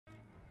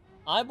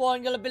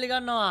ආයිබෝන් කියලා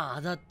පිළිගන්නවා.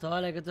 අදත්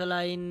ඔයාලා එකතු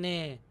වෙලා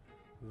ඉන්නේ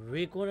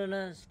විකුණන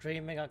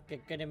ස්ට්‍රීම් එකක්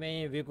එක්ක නෙමෙයි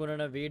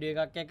විකුණන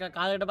වීඩියෝ එකක් එක්ක.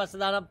 කාලයකට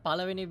පස්සේ දාන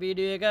පළවෙනි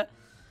වීඩියෝ එක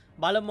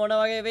බලමු මොන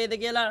වගේ වේද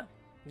කියලා.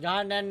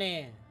 ගන්න යන්නේ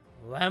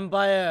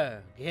Vampyr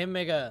ගේම්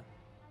එක.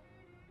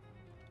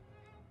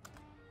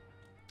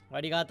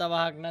 වැඩි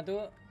කතාවක් නැතුව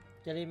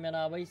කෙලින්ම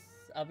යනවා බයිස්.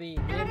 අපි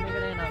ගේම්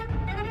එකට එනවා.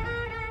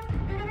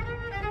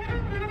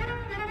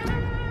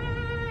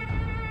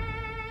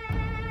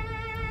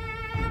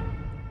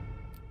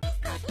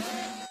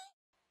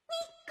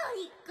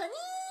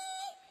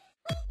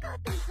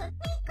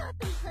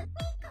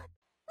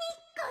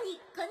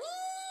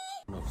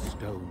 Of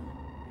stone,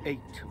 8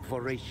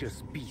 voracious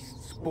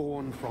beasts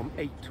born from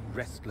 8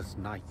 restless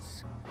nights,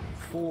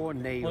 4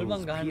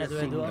 nails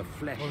piercing the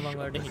flesh of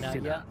the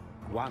sinner,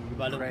 1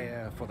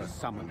 prayer for the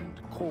summoned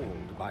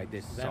called by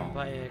this song.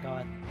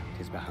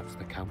 Tis perhaps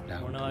the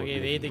countdown to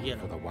oblivion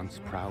for the once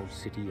proud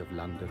city of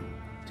London.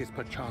 Tis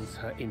perchance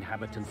her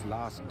inhabitants'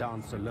 last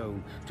dance alone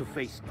to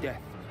face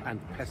death and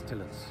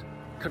pestilence.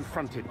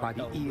 Confronted by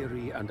the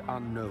eerie and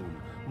unknown,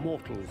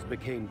 mortals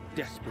became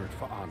desperate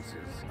for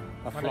answers.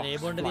 A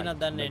flock's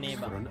flight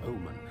waits for an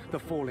omen,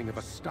 the falling of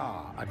a star,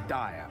 a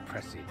dire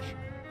presage.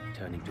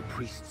 Turning to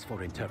priests for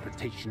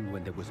interpretation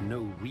when there was no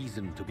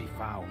reason to be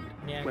found.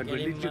 When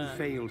religion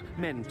failed,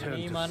 men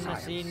turned to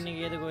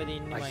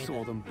science. I saw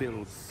them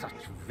build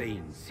such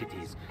vain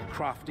cities,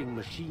 crafting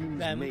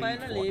machines made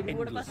for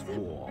endless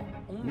war.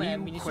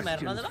 New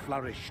questions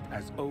flourished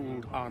as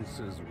old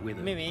answers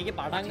withered. මේකේ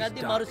පටන්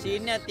ගත්තී මරු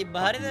scene එකක්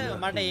තිබ්බා හරිද?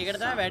 මට ඒකට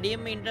තමයි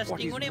වැඩියෙන්ම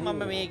ඉන්ටරෙස්ටිං උනේ.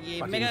 මම මේ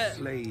ගේම් එක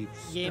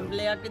ගේම්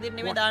ප්ලේ එකක් විදිහට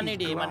නෙමෙයි දාන්නේ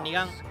හිටියේ. මම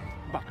නිකන්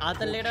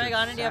ආතල්ලේට වගේ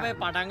ගන්න හිටියා. හැබැයි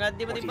පටන්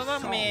ගත්තීම තිබ්බම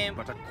මේ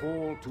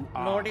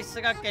නෝටිස්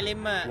එකක්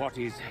කෙලින්ම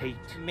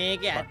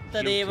මේකේ ඇත්ත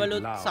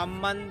දේවලුත්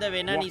සම්බන්ධ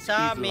වෙන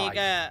නිසා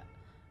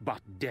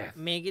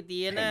මේකේ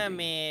තියෙන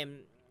මේ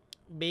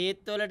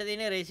බේත් වලට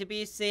තියෙන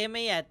රෙසිපීස්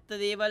එහෙමයි ඇත්ත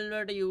දේවල්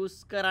වලට යූස්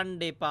කරන්න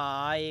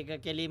එපා. ඒක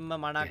කෙලින්ම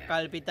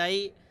මනක්කල්පිතයි.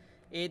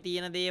 ඒ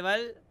තියෙන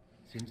දේවල්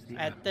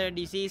ඇත්ත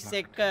ඩිසීස්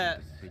එක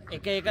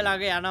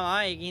ළඟ යනවා.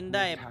 ඒකින්ද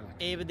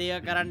ඒ දේ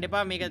කරන්න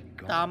එපා. මේක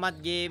තාමත්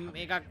ගේම්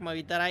එකක්ම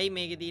විතරයි.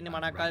 මේකේ තියෙන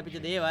මනක්කල්පිත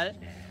දේවල්.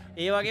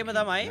 ඒ වගේම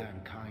තමයි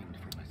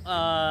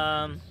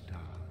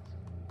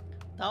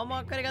තව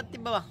මොකක් හරි එකක්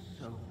තිබ්බවා.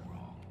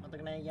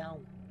 මතක නැහැ යාම්.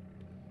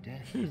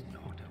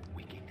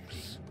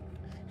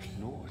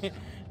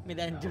 මේ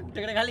දැන්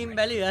චුට්ටකට කලින්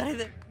බැලුවා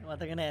හරිද?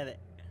 මතක නැහැ.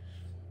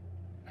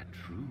 A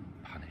true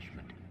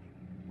punishment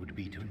would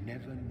be to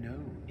never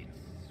know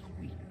its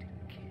sweet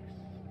kiss.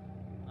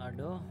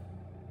 අඩෝ.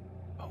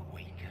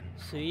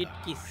 ස්වීට්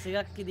කිස්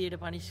එකක් විදියට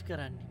පනිෂ්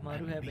කරන්නේ.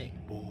 මරු හැබැයි.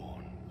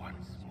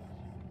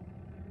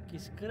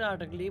 කිස්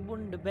කරාට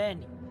ලිබුන්න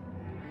බෑනි.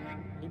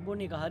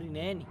 ලිබුණ එක හරි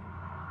නෑනි.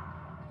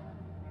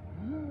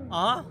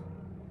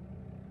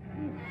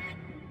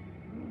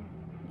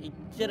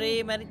 ඉච්චරේ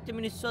මැරිච්ච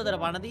මිනිස්සු අතර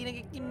පණ දින එකක්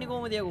ඉන්නේ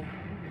කොහමද යකෝ?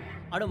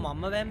 අඩෝ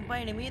මම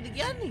වැම්පයර් නෙමෙයිද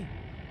කියන්නේ?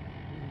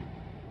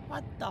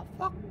 What the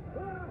fuck?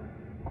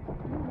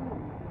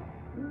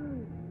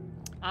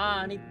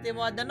 අනිත්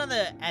ඒවා දන්නවද?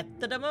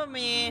 ඇත්තටම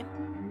මේ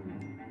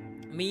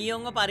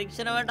මීයොන්ව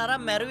පරීක්ෂණ වලට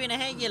අරන් මැරුවේ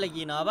නැහැ කියලා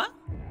කියනවා බා.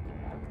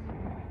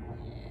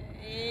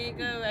 ඒක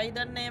ඇයි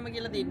දන්නේ එහෙම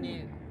කියලා තින්නේ?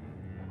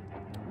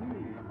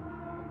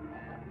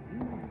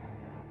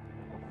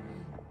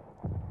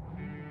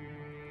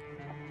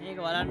 මේක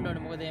බලන්න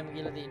ඕනේ මොකද එහෙම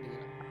කියලා තින්නේ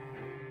කියලා.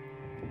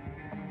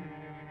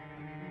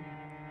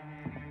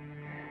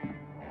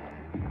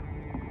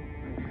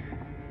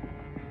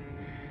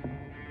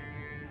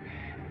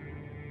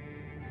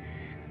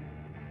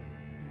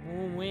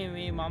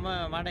 මම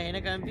මට එන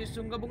කන්ෆියුස්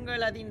උංග පුංග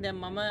වෙලා තින් දැන්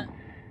මම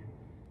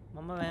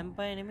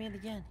වැම්පයර් නෙමෙයිද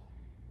කියන්නේ?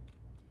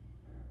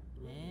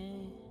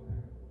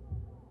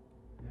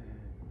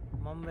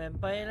 මම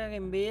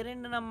වැම්පයර්ගෙන්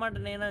බේරෙන්න නම් මට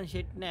නේනම්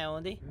ෂෙට් නෑ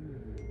හොඳේ.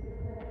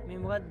 මේ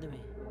මොකද්ද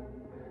මේ?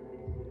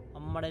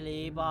 අම්මඩ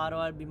ලේ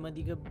පාරවල් බිම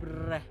දිග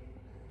බ්‍ර.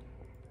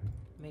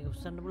 මේක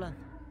උස්සන්න පුළුවන්ද?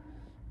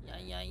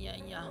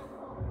 යා.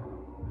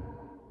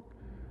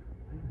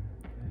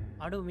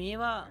 අඩෝ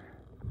මේවා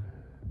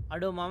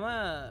අඩෝ මම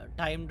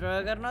ටයිම්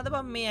ට්‍රැවල් කරනවද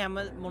බං මේ හැම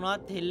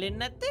මොනවත්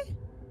හෙල්ලෙන්නේ නැත්තේ?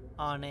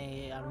 නේ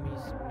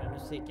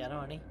මිනිස්සෙක්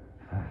යනවනේ.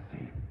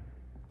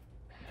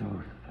 මම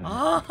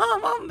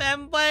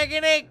වැම්පයර්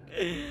කෙනෙක්.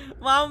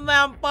 මම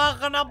වැම්පයර්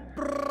කන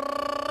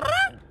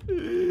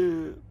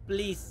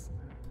ප්ලීස්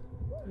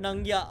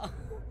නංගියා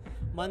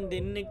මන්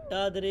දෙන්නෙක්ට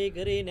ආදරේ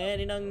කරේ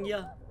නෑනේ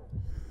නංගියා.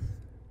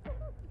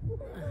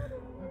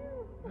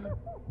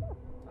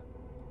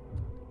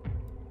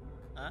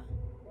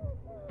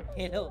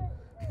 හෙලෝ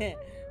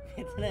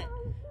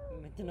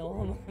මෙතන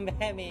ඕම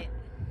බෑ මේ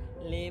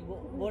ලේ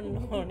බොන්න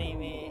ඕනේ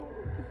මේ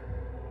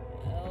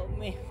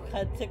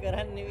කච්ච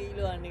කරන්න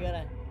වීලු අන්න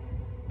කරන්න.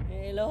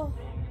 Hello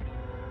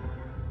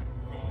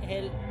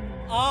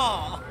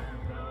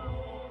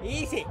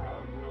easy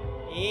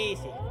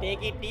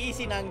take it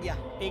easy නංගියා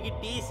take it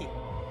easy.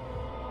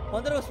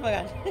 හොඳට උස්ම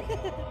ගන්න.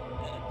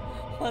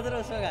 හොඳට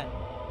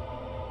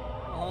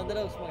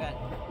උස්ම ගන්න.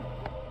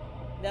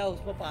 දැන්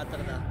උස්ම පාතර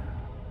දාන්න.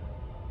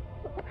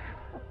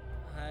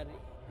 හරි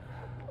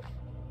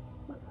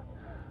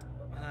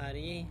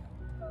හරි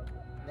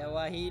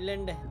දැවා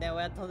හීලෙන්ඩ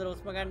දැවත් හොඳ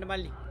රොස්ම ගන්න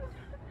මල්ලි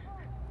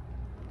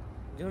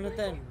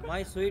Jonathan,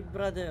 my sweet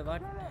brother,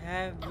 what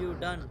have you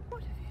done?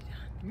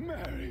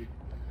 Mary!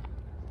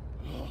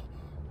 Oh,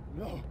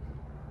 no.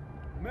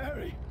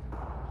 Mary!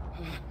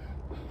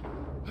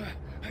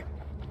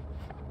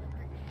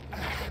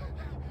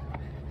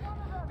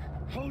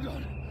 Hold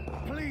on.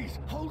 Please,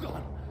 hold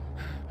on.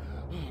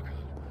 Oh,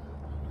 God.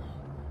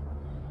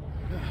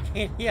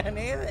 Keliya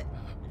neda?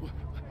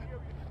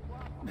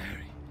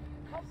 Mary.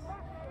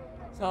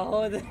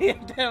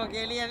 සහෝදරයටම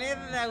කෙලිය නේද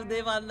දැන් උදේ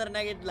පාන්දර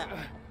නැගිටලා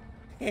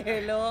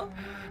Hello.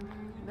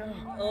 No.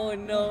 Oh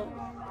no.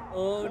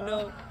 Oh no.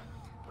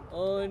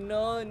 Oh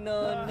no no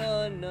no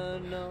no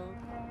no.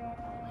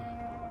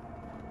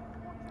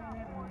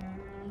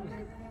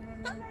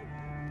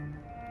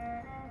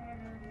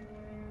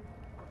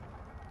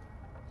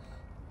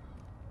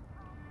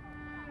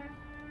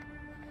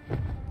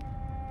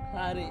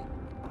 Hari.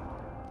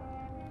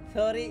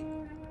 Sorry.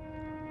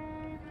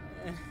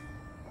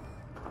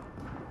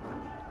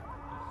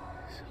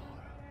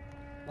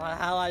 What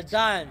have I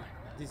done?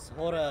 This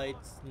horror,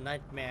 it's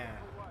nightmare.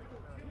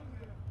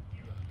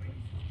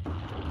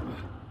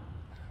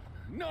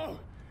 No!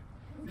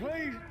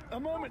 Please, a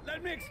moment, let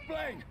me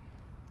explain.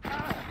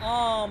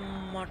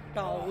 මට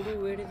අවුරු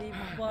වෙඩි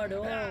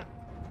තිබ්බඩෝ.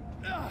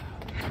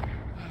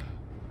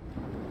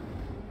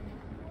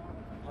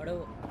 අඩෝ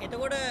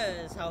එතකොට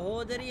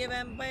සහෝදරිය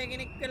වැම්පයර්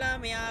කෙනෙක් කළා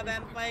මෙයා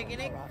වැම්පයර්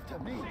කෙනෙක්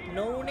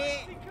නොඋනේ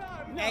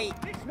ඇයි?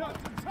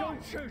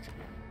 Don't shoot!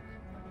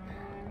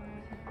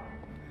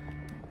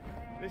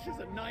 This is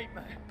a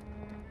nightmare.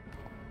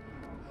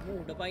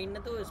 උඩ පයින්න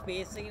තෝ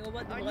ස්පේස් එකකින්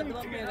ඔබත් මොකද්ද මම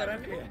මේ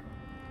කරන්නේ?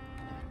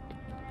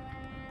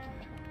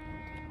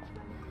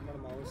 මම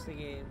මවුස්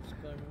එකේ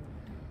ස්කන්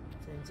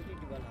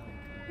sensitivity බලන්න.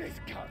 This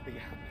can't be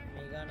happening.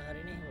 මේ ගාන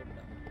හරිනේ හොට්ට.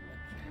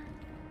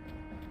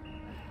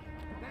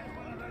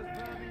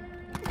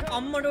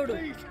 අම්මඩෝඩු.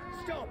 Please,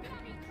 stop!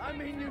 I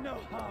mean you no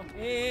harm.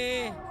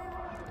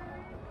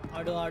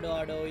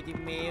 අඩෝ ඉතින්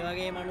මේ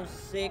වගේ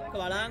මිනිස්සෙක්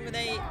වළංගු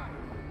දැයි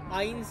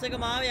අයින්සක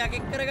මාව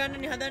යකෙක්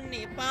කරගන්නනේ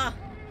හදන්නේ එපා.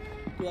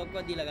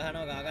 තුවක්වත් දීලා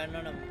ගහනවා ගා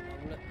ගන්නවා නම්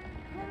මගුල.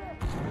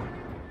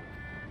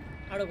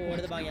 අඩෝ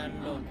කොහෙද බං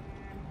යන්න ඕන?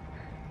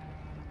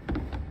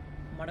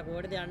 මට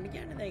කොහෙද යන්න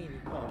කියන්නේ දැන්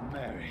ඉතින්? Oh,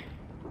 Mary.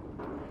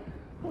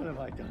 What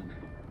have I done?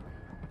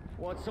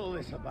 What's all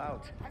this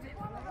about?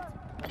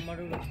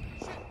 අම්මඩුල.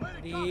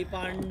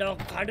 දීපණ්ඩ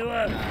කඩුව.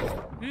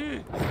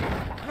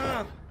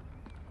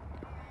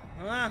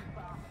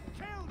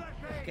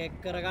 කෙක්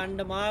කරගන්න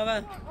මාව.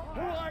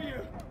 Who are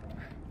you?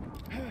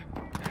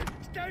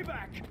 Stay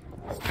back!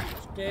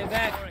 Stay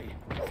back. Sorry,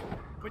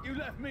 but you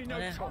left me no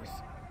choice.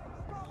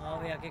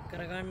 මාව යකෙක්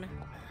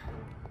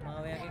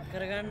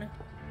කරගන්න.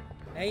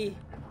 ඇයි?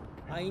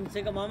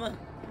 අයින්සක මම.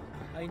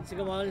 අයින්සක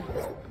මල්.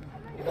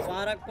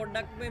 එකපාරක්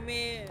පොඩ්ඩක්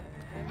මේ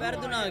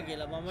වැරදුනා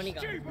කියලා මම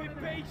නිකන්. Stupid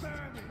beast!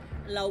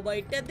 ලව්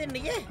බයිට් එකක් දෙන්න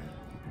ගියේ.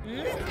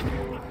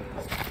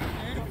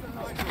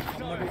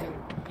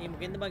 මේ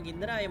මොකෙන්ද බං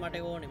ගින්දර ආයේ මට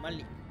ඕනේ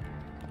මල්ලි.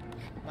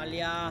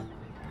 මල්ලියා.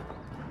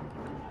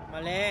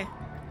 මලේ.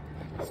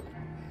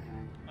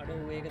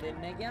 අඩෝ ඒක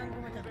දෙන්නේ නැහැ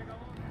කියන්කෝ මචං.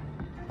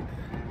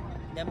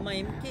 දැම්ම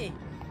MK.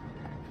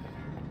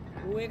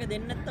 ඌ ඒක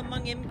දෙන්න නැත්තම්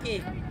මං MK.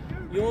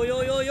 යෝ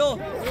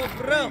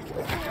බ්‍රෝ.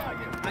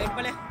 අයින්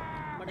බලේ.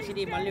 මට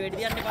සිටි මල්ලි වෙඩි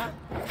තියන්න එපා.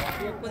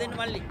 තුවක්කු දෙන්න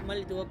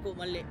මල්ලි තුවක්කු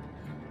මල්ලි.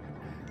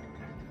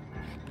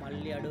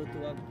 මල්ලි අඩෝ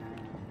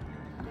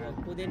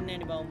තුවක්කු දෙන්නේ නැහැ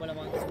නේ බා උඹලා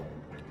මං.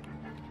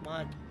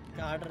 මා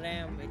චාටර්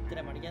රෑම් විතර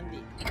මට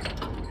කියන්නේ.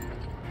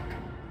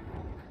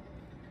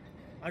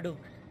 අඩෝ.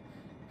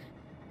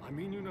 I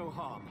mean you no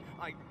harm.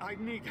 I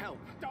need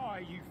help.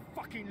 Die, you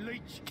fucking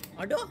leech!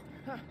 Ado?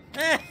 I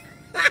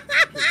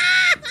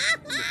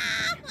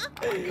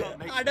can't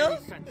make Ado? any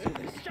sense of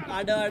this. Shut up,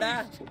 Ado.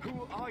 beast. Who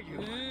are you?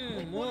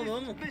 What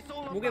is this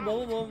all Muke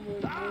about? bobo.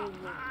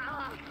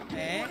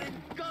 Eh?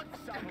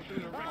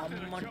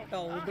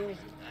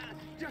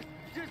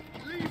 Just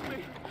leave me.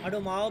 Ado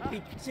මාව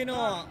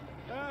පිච්චෙනවා.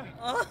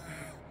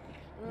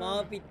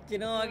 මාව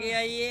පිච්චෙනවා වගේ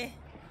අයියේ.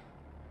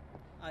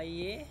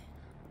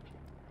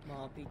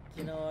 මාව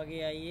පිච්චෙනවා වගේ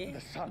අයියේ.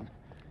 The sun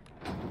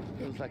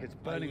feels like it's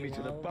burning me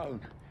to the bone.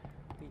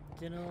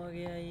 පිච්චෙනවා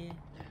වගේ අයියේ.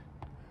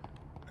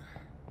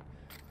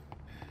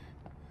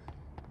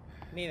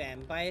 මේ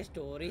වැම්පයර්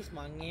ස්ටෝරීස්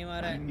මං ඒව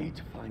අර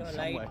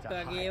ලයිට්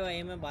වගේ ඒවා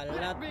එහෙම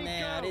බලලත්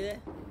නෑ හරිද?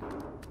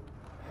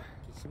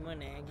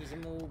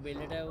 කිසිම ඌ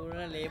බෙල්ලට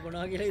උරලා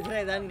ලේබනවා කියලා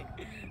විතරයි දන්නේ.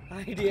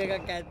 අයිඩියා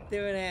එකක්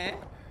ඇත්තෙම නෑ.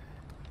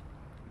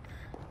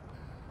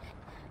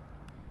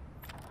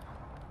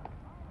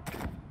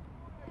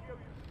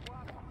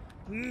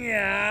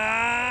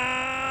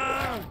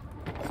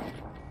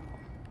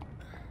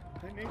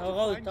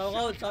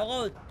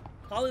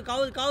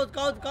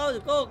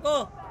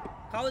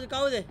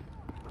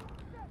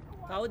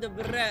 Kau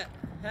bre.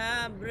 Ha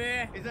bre.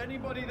 Is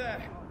anybody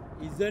there?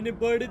 Is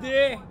anybody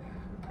there?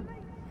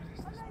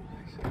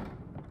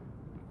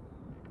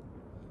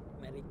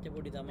 මැරිච්ච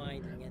පොඩි තමයි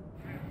ඉතින්.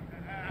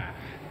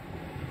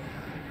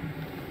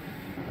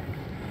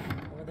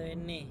 මොකද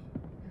වෙන්නේ?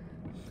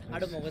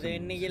 අඩු මොකද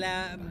වෙන්නේ කියලා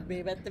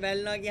මේ පැත්ත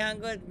බැලනවා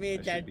කියහන්කොත් මේ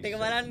chat එක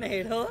බලන්න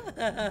hello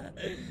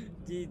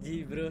G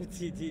bro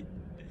G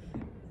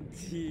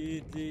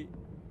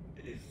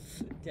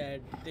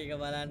chat එක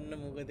බලන්න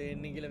මොකද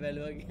වෙන්නේ කියලා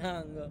බැලුවා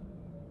කියහන්කො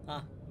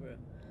බ්‍රෝ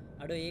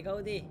අඩු ඒ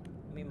කවුද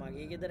මේ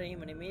මගේ ගෙදර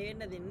එහෙම නෙමෙයි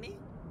වෙන්න දෙන්නේ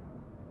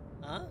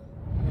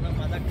මොන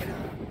මතක්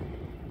වෙනවා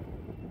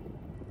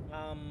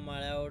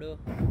අම්මලවඩු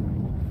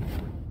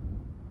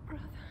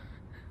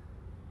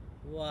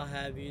What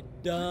have you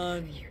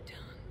done?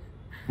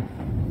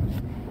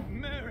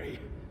 Mary!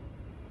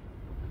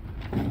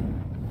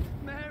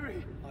 Mary!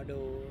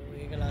 Aduh,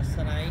 ඒක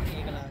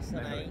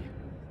ලස්සනයි.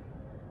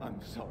 I'm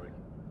sorry.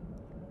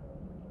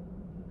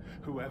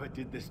 Whoever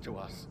did this to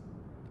us,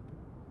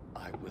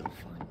 I will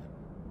find them.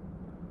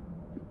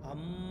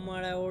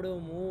 අම්මලවඩු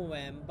මූ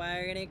වැම්පයර්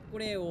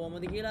කෙනෙක්ුනේ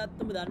ඕමද කියලා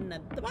අත්තම දන්නේ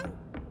නැත්ද බං?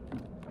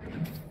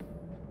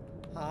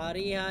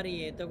 හරි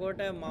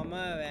එතකොට මම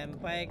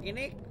වැම්පයර්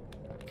කෙනෙක්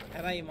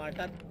හැබැයි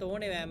මටත්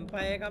ඕනේ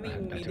වැම්පයර්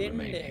කමින් මිදෙන්න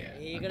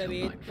ඒකට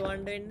වේත්තු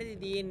වන්න වෙන්නද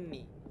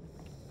තියෙන්නේ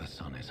The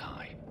sun is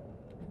high.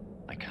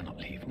 I cannot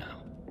leave now.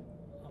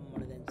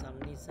 අම්මට දැන් sun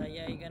is high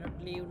I cannot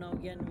leave now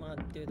කියන්නේ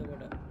මහත්තයෝ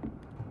එතකොට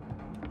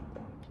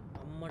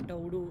අම්මට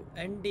උඩු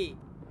ඇන්ටි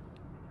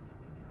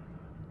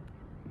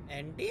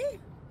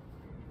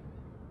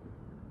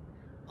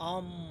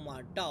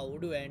අම්මට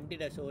උඩු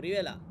ඇන්ටිට සෝරි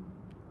වෙලා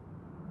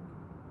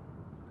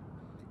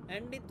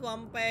ඇන්ටිත්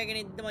වම්පයර්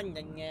කෙනෙක්ද මං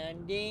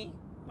ඇන්ටි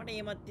මට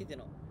එහෙමත්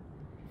හිතෙනවා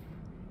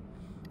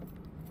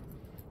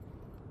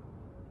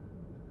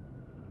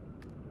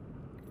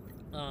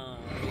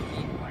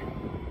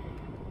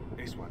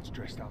This one's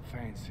dressed up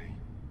fancy.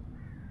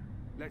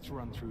 Let's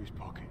run through his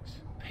pockets.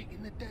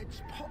 Picking the dead's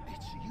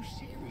pockets? Are you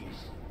serious?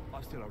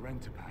 I've still a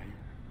rent to pay.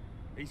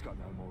 He's got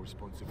no more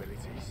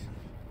responsibilities.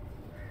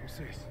 What's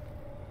this?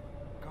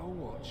 Go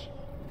watch.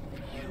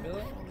 You follow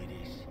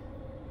this.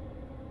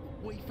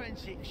 We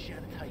fancy it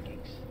share the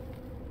takings.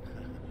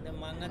 The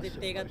manga did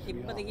take a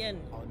tip again.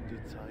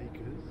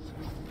 Undertakers.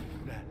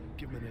 Nah,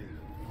 give me an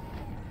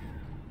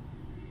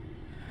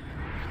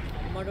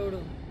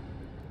Madudu.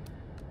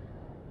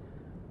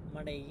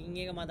 Mada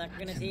eating a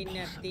madakana scene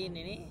at teen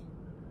in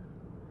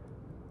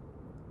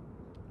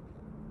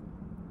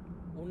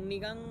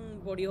Unigang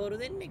Podioru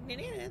then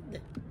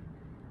nickname.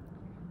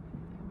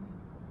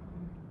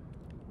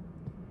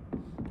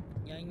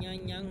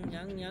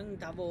 Young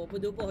Tabo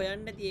Pudupo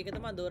and the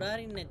Ekatama Dora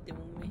in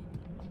Netimumi.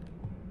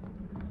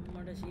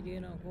 Mada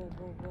Siriana go.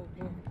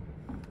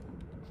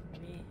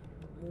 Me,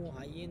 Mu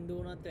Hayin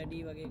do not ready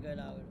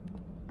Vagala.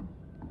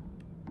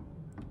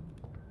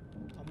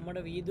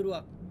 Amada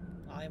Vidrua.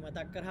 I am a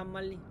Takar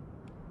Humbly.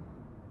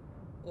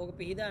 Oh,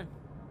 Pidan.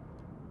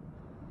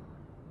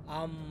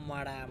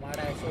 Mada,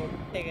 so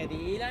take a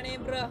deal and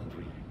Ebra.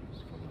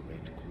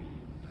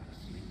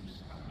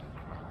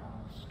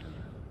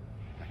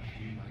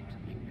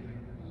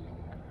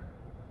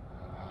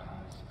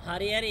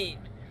 Hari.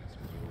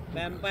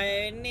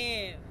 Vampyr ni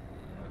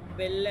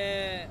bell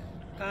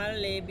කාල්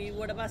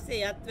ලේබීවුවට පස්සේ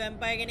යත්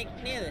වැම්පයර් කෙනෙක්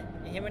නේද?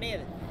 එහෙම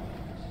නේද?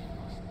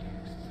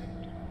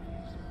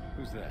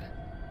 Who's there?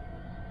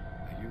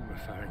 Are you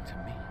referring to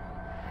me?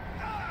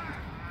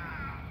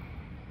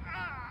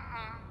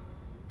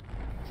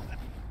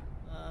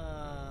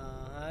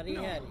 හරි.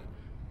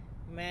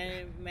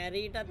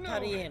 මැරීටත්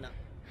හරි එහෙනම්.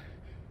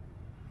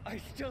 I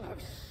still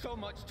have so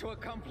much to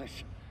accomplish.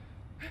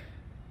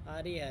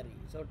 හරි.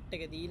 සොට්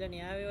එක දීලා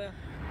න්යාය ඔයා.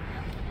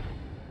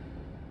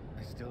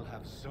 I still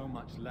have so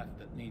much left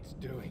that needs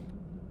doing.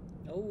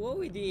 Oh,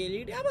 ඉතින්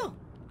එළියට යමු.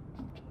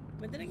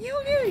 මෙතන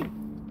කියවගේ.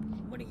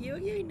 මොන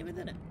කියවගේ ඉන්න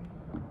මෙතන.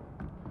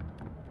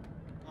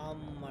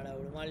 අම්මඩ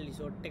උඩ මල්ලි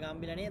ෂොට් එක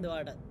හම්බෙලා නේද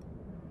ඔයාටත්?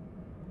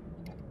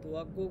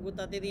 තුවක්කුවකුත්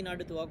අතේ තියෙන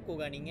අඩු තුවක්කුව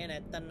ගනින්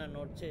නැත්තම් නම්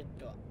නොට්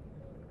සෙට් එක.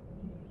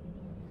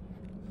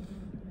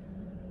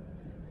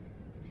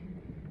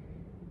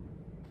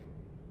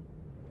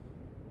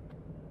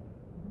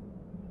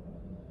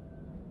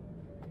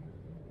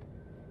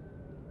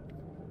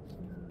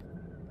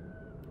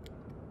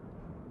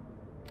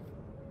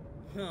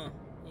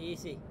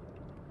 easy.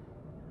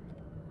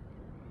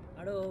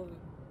 Ado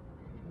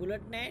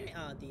bullet nail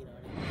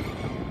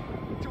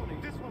Johnny,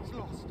 this one's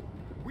lost.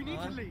 We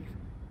need to leave.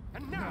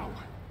 And now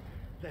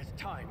there's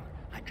time.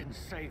 I can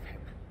save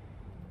him.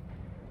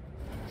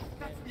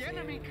 That's the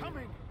enemy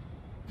coming.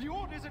 The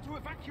orders are to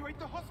evacuate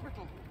the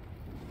hospital.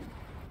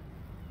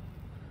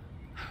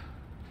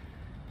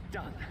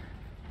 Done.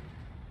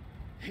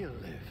 He'll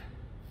live.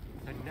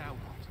 And now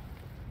what?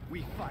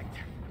 We fight.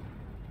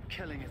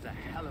 Killing is a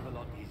hell of a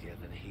lot easier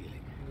than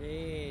healing.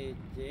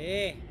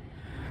 Jay.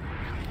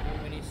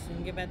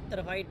 මිනිස්සුන්ගේ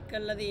පැත්තට fight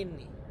කරලා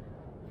තියන්නේ.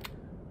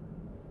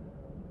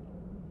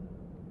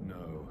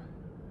 No,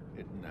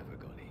 it never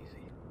got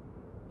easy.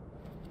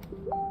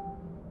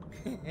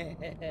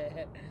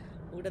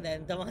 ඌට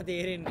දැන් තමයි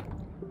තේරෙන්නේ.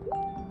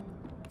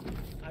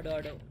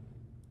 අඩෝ.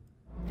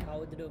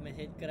 කවුද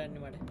මෙසේජ්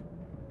කරන්නේ මට?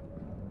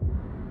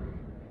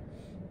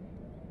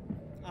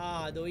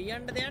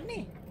 දොයියන්ට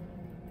දෙන්නේ.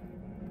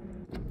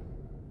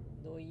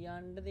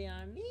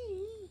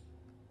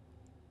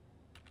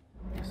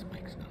 The This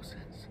makes no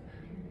sense.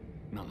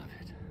 None of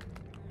it.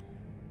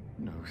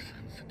 No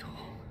sense at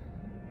all.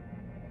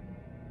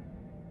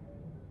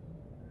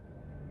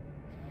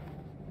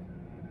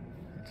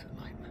 It's a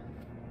nightmare.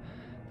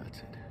 That's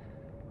it.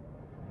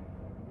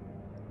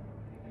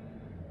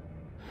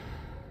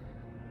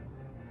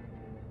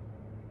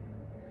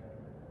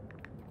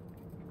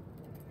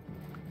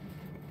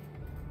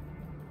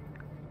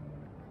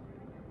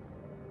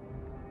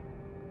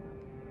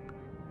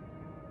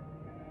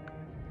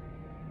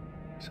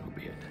 So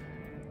be it.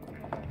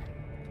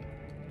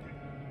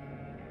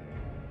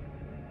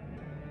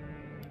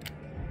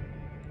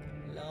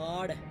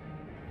 Lord.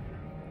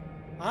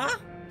 Huh?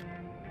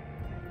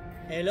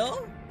 Hello?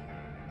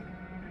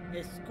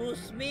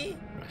 Excuse me?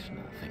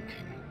 Rational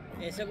thinking.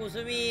 Excuse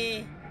me.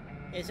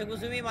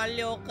 Excuse me,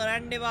 මල්ලේ ඕක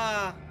කරන්න එපා.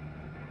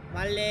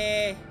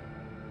 මල්ලේ.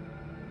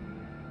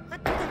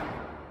 What the?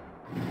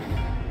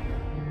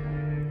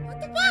 What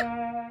the fuck?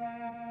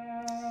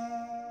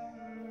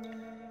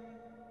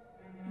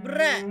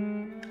 Bruh.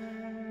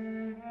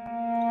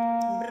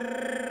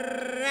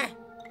 Bruh.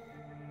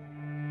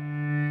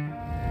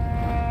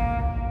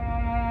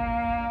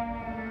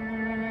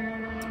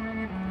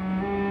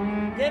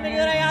 Game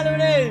ඉවරයි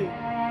යාළුවනේ.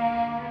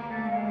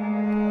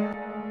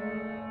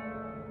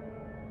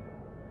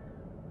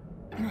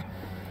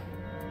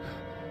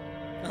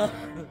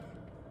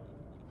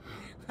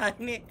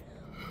 අනේ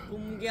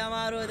කුම්ගේ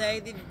අමාරුව දැන්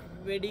ඉතින්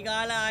වෙඩි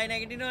කාලා ආය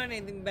නැගිටිනවනේ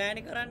ඉතින්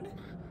බෑනේ කරන්න.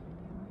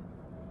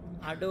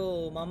 අඩෝ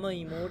මම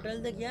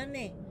ඉමෝටල්ද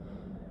කියන්නේ?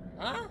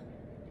 ආ?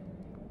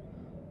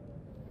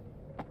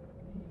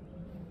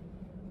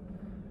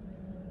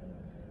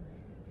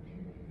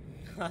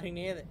 හරි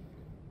නේද?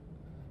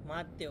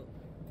 මාත්‍යෝ.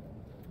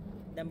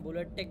 දැන්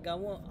බුලට් එක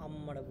ගමු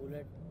අම්මඩ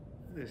bullet.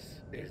 This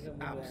is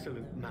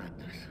absolute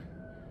madness.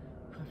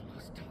 I've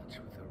lost touch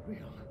with the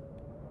real.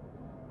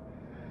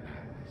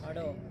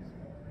 අඩෝ.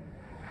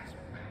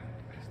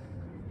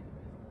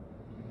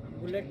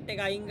 බුලට් එක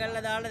අයින්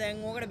කරලා දාලා දැන්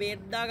ඕකට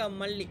බේත් දාගම්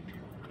මල්ලි.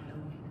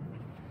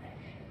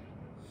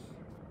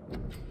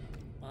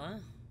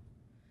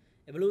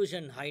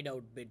 Evolution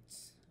hideout bits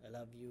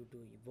allow you to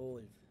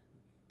evolve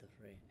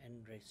and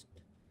rest.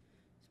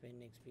 Spend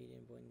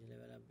experience points,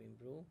 level up,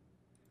 improve.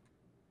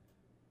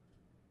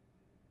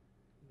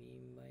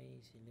 Beam by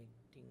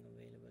selecting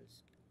available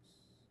skills.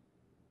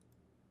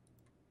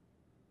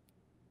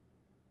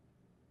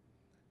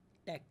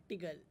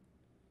 Tactical.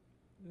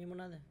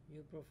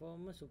 You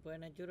perform a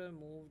supernatural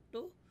move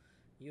to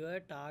your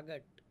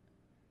target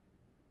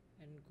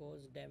and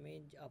cause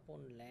damage upon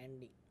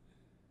landing.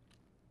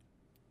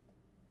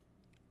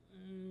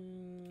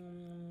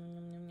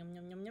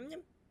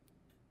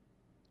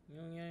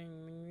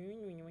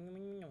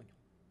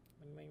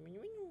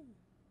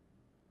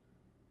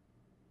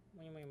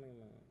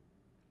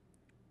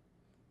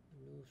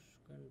 Lose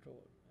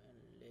control and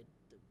let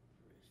the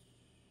breast.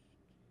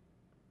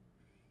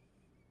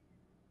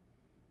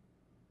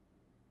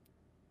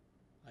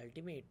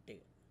 Ultimate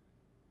එක.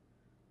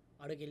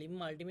 අර කෙලින්ම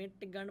ultimate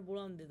එක ගන්න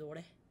පුළුවන් දෙද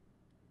ඔඩේ.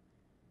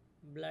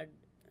 Blood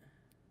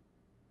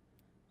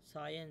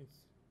science.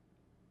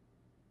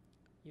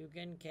 You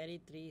can carry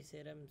 3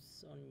 serums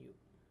on you.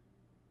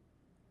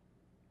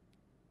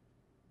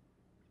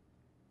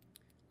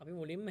 අපි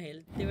මුලින්ම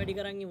health එක වැඩි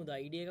කරන් ඉමුද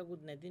අයිඩියා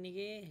එකකුත් නැති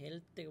නිකේ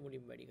හෙල්ත් එක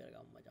මුලින්ම වැඩි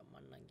කරගමු මචං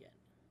මන්නම්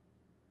කියන්නේ.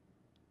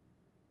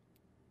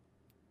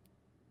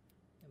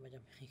 දැන්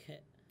මචං මේක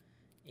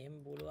එහෙම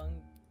පුළුවන්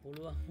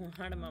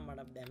වුණාට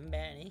මට දැන්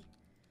බෑනේ.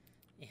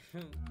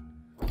 එහෙම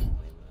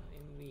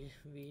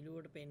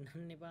වීලුවට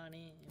පෙන්වන්න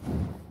එපානේ.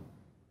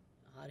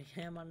 හරි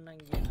නෑ මන්නම්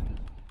කියන්නේ.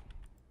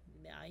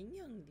 දැන් අයින්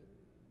යන්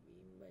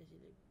by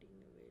selecting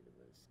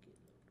available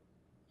skill.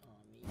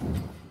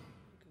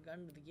 මේක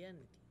ගන්නද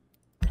කියන්නේ?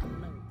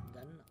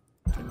 Gonna.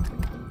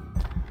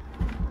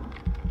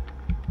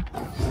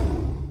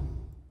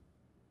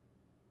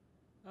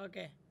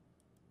 Okay.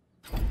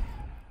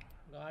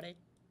 Got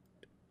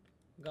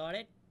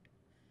it.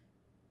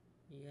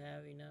 You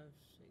have enough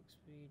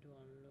XP to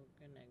unlock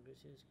an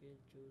aggressive skill.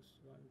 Choose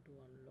one to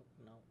unlock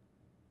now.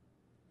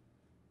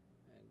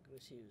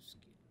 Aggressive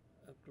skill.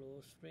 A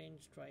close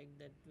range strike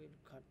that will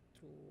cut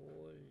through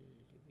all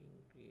living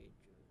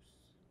creatures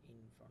in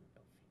front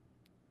of you.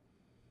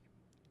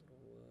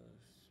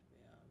 Throwers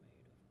are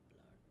made of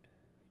blood,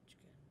 which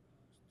can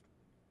pass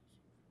through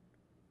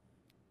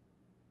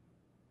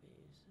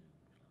base of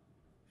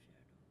cloud of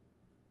shadow.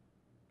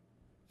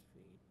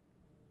 Sweet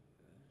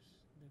warriors.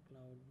 The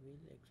cloud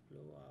will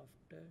explode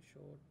after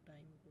short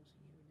time,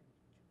 causing heavy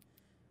damage.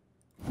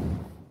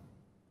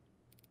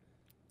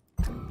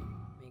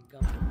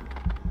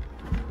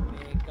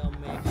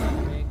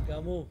 Mega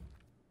move.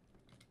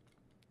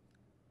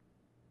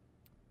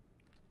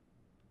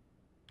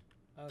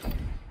 Okay.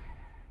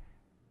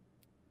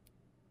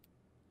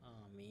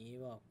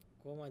 මේවා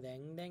ඔක්කොම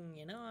දැන්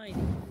එනවා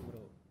ඉතින්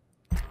bro.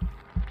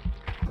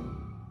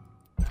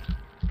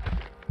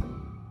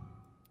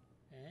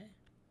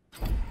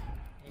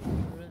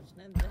 Insurance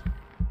නැද්ද?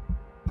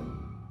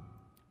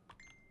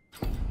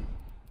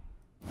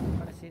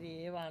 අපිට සිරි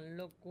ඒව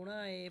unlock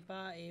වුණා ඒ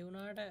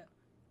වුණාට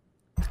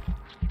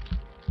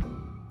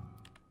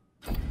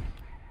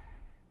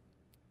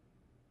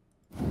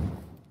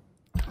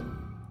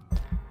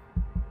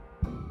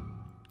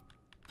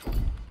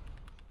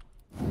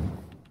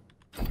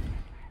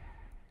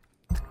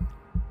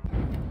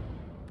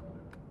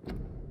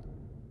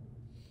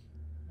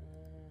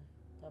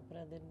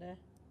දෙන්න.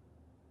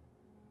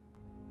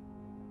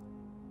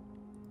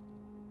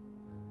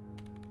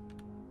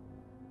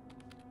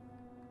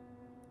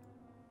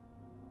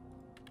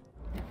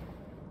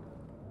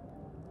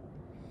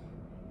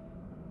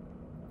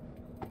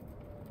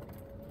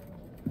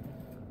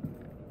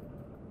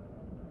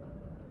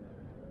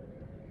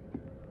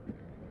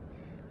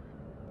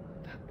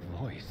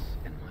 Voice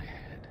in my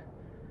head.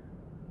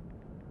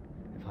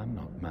 If I'm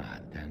not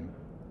mad, then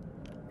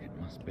it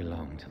must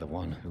belong to the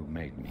one who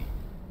made me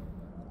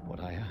what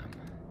I am.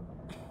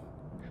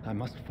 I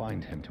must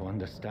find him to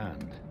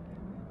understand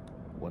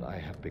what I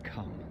have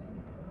become.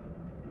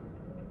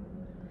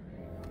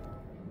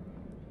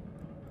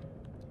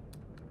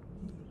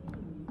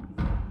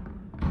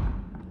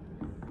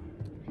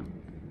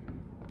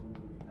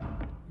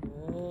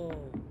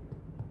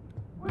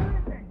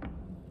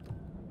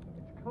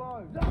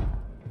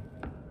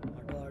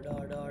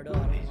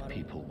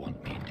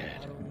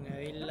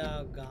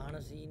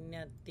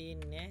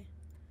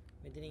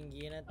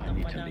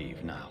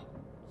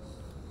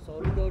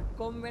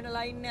 Sorry.com වෙන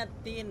line එකක්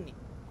තියෙන්නේ.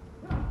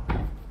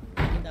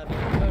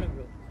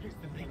 bro.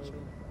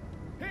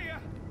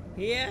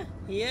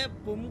 Here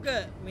පුම්ක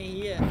මේ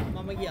here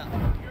මම ගියා.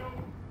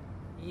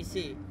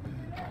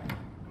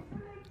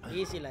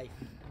 Easy life.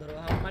 දොර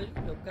වහමල්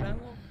lock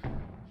කරන්කෝ.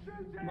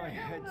 My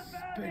head's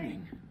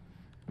spinning.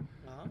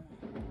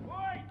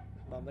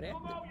 බම්බරයක්.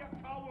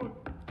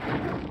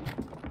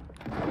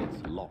 It's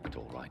locked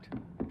all right.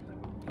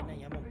 එන්න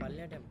යමු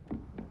පල්ලයට යමු.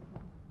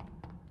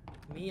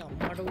 මේ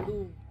අම්මට උඩු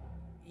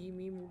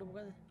මේ මූට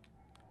මොකද?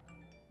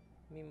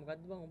 මේ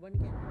මොකද්ද බං ඔබන්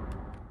කියන්නේ?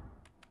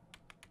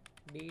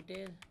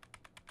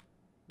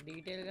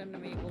 ඩීටේල් ගන්න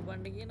මේක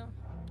ඔබන්ට කියනවා.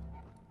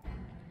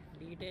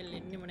 ඩීටේල්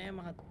එන්නෙම නෑ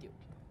මහත්තයෝ.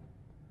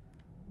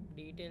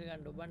 ඩීටේල්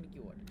ගන්න ඔබන්ට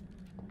කිව්වට.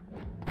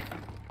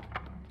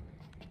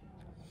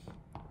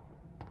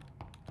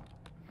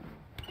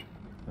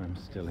 I'm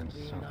still in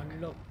sunk.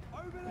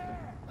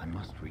 I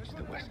must reach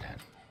the west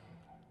end.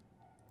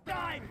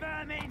 Die,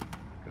 vermin!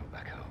 Go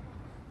back home.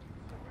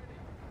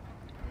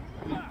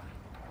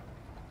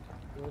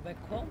 Go back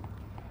home?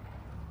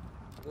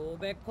 Go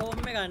back home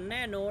me ganna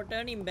no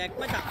turning back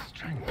mata.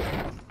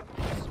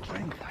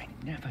 Strength I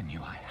never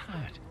knew I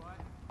had.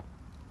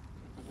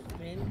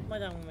 Strength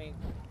matang me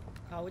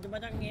kawuda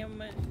matang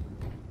em.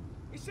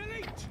 It's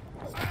elite!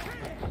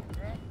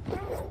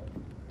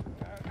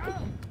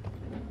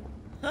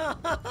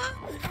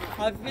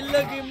 I feel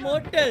like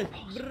immortal.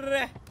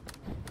 Bruh.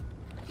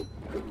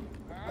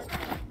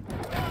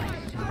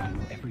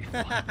 Every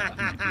fiber of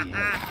my being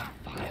is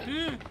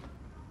fire.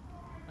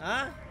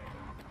 Huh?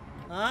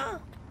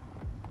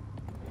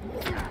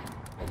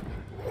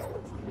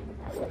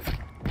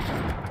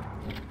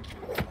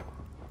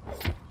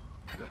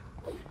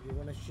 You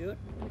wanna shoot?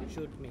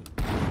 Shoot me.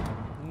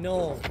 No.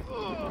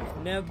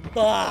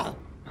 Never.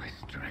 My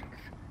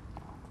strength.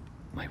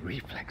 My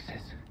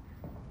reflexes.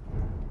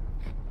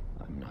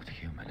 I'm not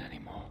human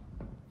anymore.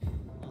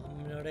 I'm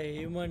not a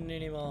human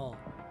anymore.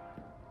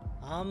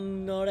 I'm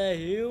not a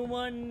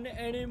human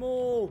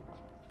anymore.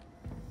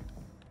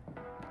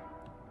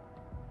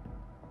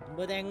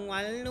 But then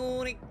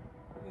Walnurik.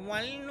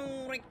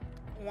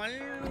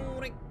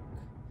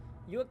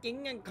 Your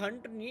king and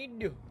country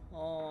need you.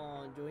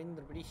 Oh, join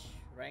the British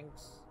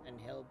ranks and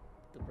help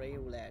the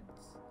brave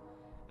lads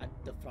at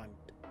the front.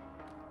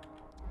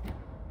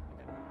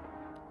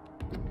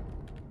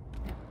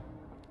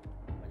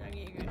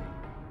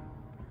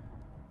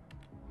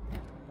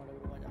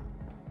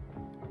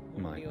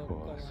 My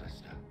poor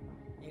sister.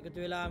 If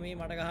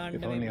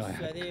only I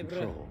had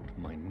controlled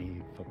my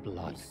need for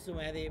blood.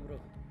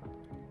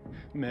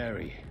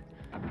 Mary,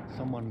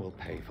 someone will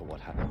pay for what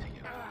happened to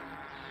you.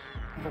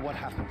 For what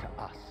happened to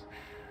us.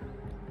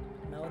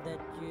 Now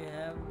that you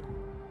have...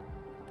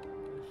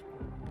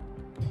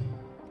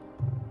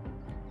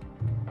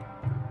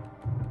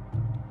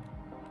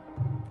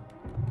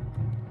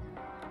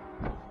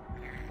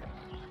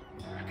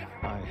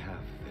 I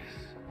have this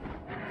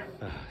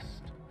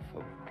thirst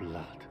for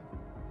blood.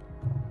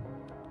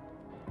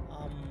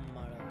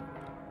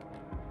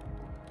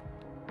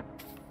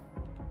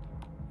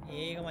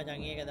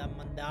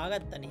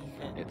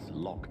 It's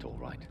locked, all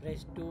right.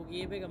 Press 2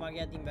 key එක මගේ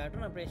අතින්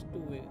වැටුණා. Press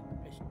 2 එක.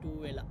 Press 2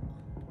 වෙලා.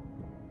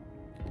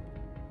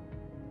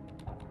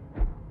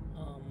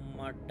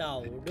 මට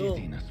The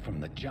dizziness from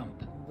the jump.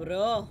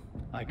 Bro.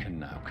 I can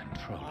now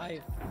control I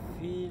it.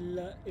 feel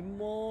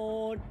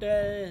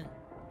immortal.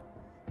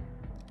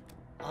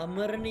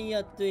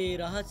 අමරණීයත්වයේ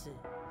රහස.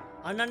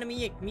 අනන්න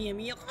මීයක්.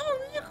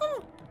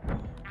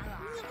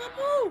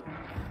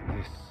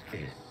 This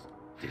is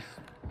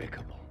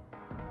despicable.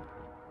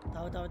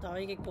 තව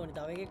එකෙක්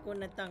ඕනේ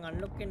නැත්තම්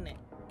අන්ලොක් වෙන්නේ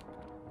නැහැ.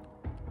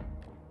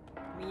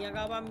 මීයා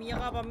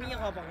කාපන්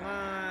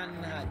අන්න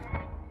හරි.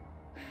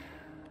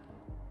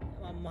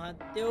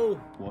 මහත්තයෝ.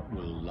 What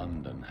will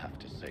London have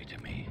to say to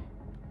me?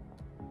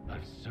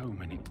 I've so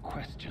many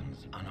questions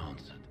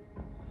unanswered.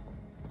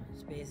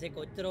 Space එක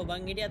කොච්චර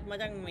ඔබන් හිටියත්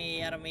මචං මේ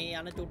අර මේ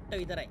යන චුට්ට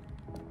විතරයි.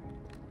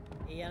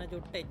 ඒ යන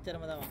චුට්ට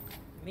එච්චරම තමයි.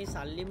 මේ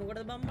සල්ලි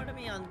මොකටද බම්මට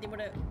මේ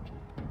අන්තිමට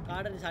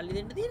කාටද සල්ලි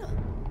දෙන්න තියෙනවා?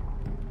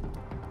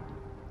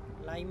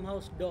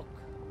 Limehouse dock.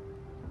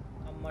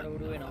 අම්මට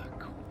උඩු වෙනවා.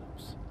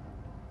 Corpse.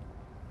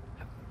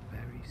 Have the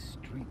very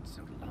streets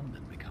of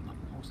London become a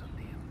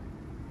mausoleum?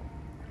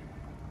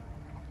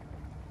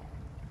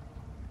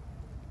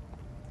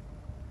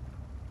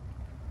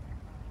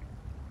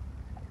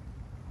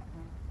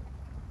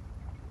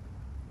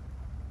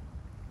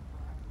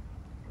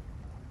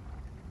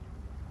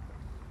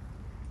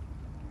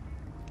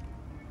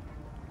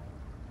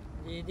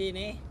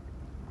 ජීදීනේ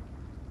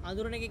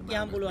අඳුරන එකක්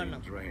කියන්න පුළුවන්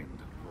නම්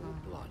Drained of all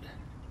blood.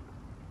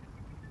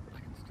 I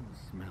can still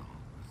smell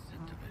the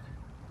scent of it.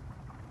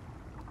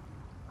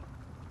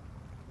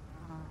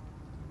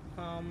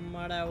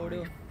 අම්මඩ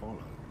උඩු I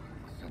follow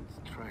the scent's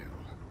trail.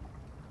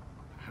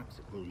 Perhaps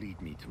it will lead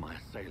me to my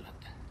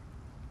assailant.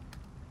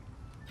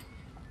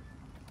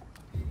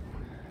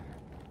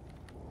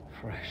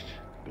 Fresh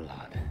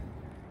blood.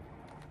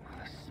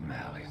 The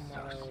smell is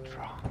so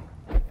strong.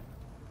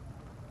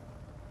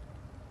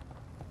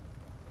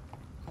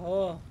 ඕ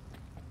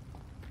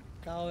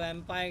තව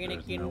වැම්පයර්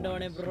කෙනෙක් ඉන්න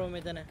ඕනේ bro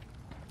මෙතන.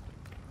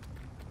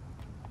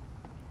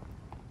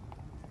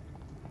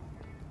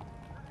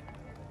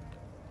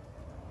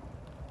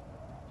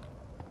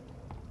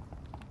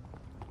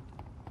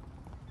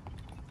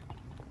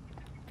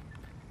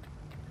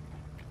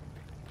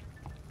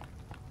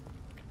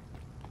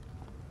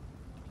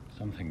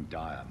 Something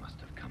dire must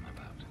have come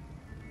about.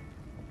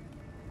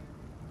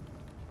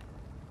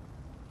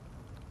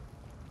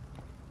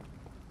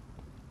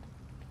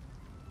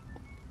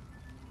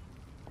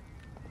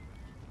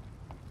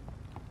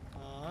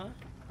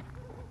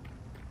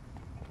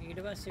 ඊට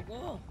පස්සේ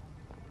කෝ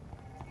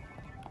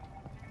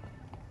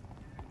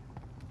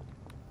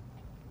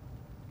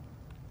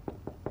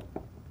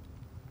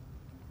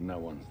No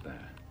one's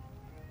there.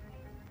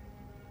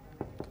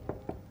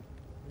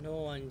 no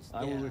one's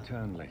I will there.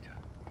 return later.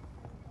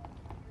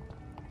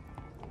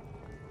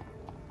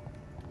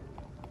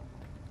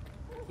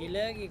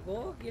 කිලර්ගේ කෝ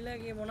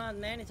කිලර්ගේ මොනවත්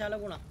නැහැනේ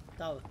සලකුණා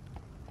තව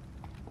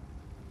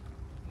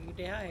ඊට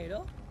එහා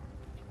හෙලෝ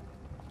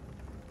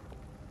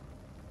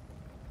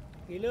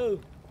කිලෝ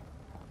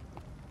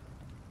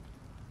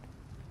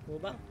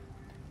කොබා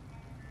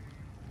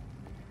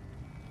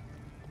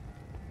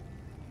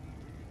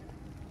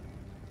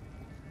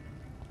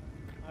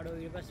අඩෝ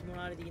ඊට පස්සේ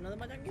මොනවාරි තියෙනවද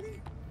මචං ඉතින්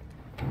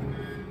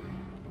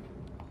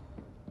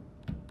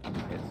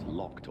It's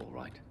locked, all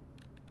right.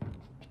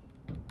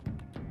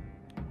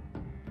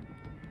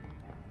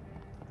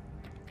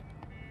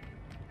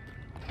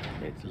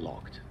 It's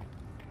locked.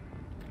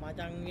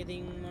 මචං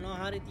ඉතින් මොනවා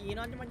හරි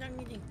තියෙනවද මචං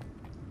ඉතින්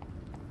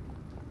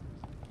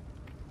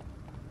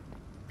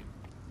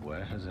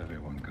Where has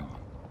everyone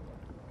gone?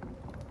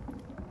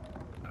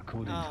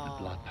 According to the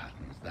blood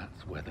patterns,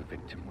 that's where the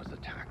victim was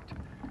attacked.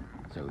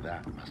 So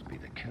that must be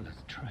the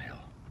killer's trail.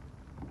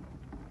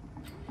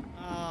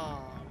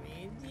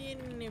 මේ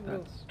තියෙන්නේ bro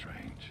That's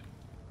strange.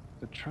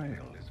 The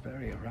trail is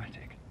very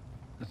erratic,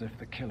 as if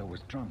the killer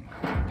was drunk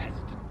or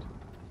hesitant.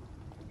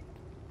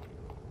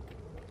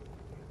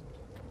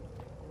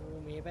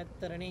 මේ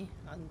පැත්තරනේ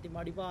අන්තිම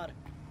අඩිපාර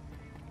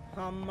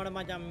අම්මඩ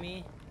මචං මේ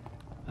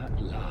At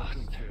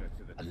last,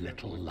 a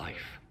little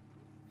life.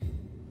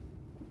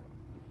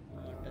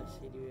 මට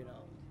සිරි වෙනවා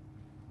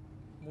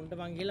මුන්ට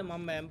මං කියලා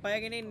මම වැම්පයර්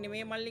කෙනෙක්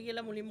නෙමෙයි මල්ලි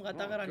කියලා මුලින්ම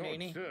කතා කරන්නේ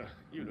නේ Sir,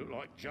 you look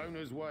like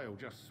Jonah's whale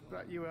just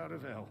spat you out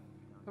of hell.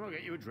 Can I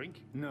get you a drink?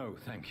 No,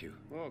 thank you.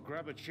 Well,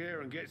 grab a chair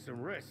and get some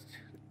rest.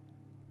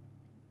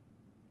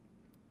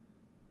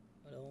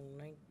 long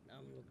night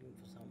I'm looking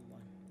for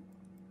someone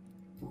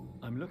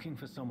I'm looking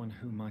for someone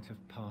who might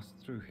have passed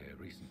through here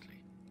recently.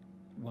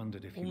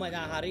 Wondered if you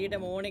මචං හරියට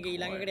මෝන එක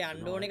ඊළඟ එකට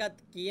යන්න ඕන එකත්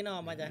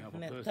කියනවා The මචං other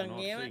නැත්තම් person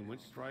I've එහෙම seen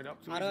went straight up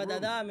to අර his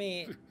දදා room. මේ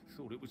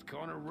Thought it was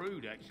kind of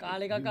rude, actually.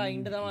 කාලේ කකා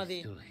ඉන්න තමයි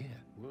He's still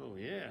here. Well,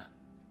 yeah.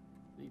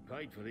 He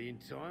paid for the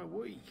entire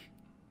week.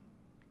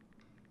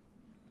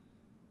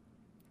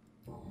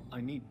 I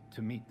need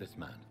to meet this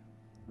man.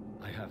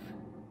 I have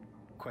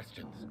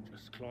questions.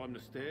 Just climb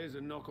the stairs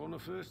and knock on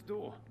the first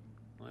door.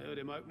 I heard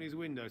him open his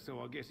window, so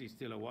I guess he's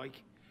still awake.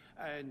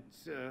 And,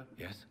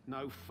 Yes?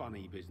 no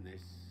funny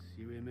business.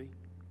 You hear me?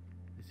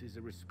 This is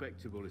a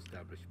respectable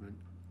establishment.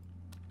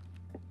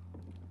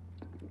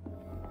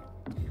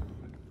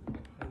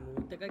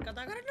 මූත් එකයි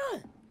කතා කරන්නේ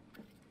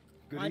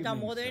Good මචං evening,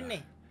 මොකද sir.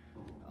 වෙන්නේ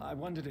I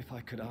wondered if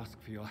I could ask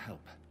for your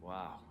help.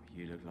 Wow,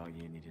 you look like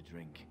you need a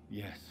drink.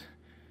 Yes.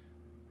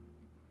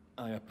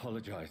 I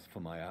apologize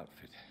for my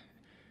outfit.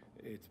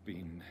 It's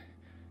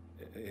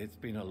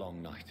been a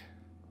long night.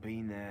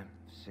 Been there,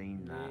 seen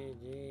that.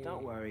 Yeah.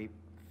 Don't worry,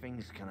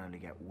 things can only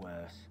get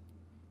worse.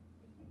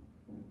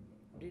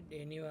 did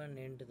anyone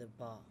enter the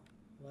bar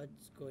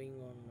what's going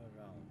on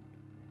around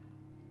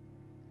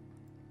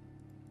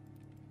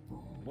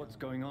What's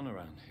going on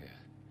around here?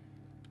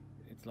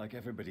 It's like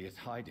everybody is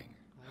hiding.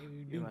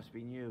 You must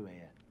be new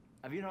here.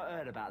 Have you not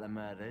heard about the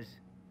murders?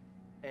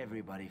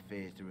 Everybody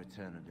fears the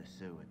return of the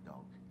sewer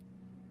dog.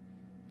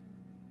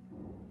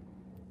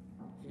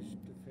 just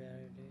a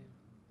fairy tale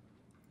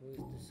who is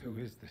this Who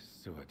is this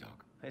sewer dog?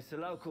 It's the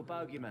local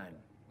bogeyman.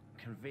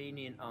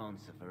 convenient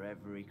answer for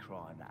every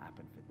crime that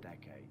happened for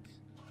decades.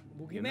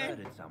 You Boogeyman?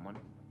 murdered someone.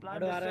 Blame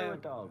Aduh, the ara- sewer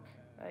dog.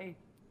 Hey,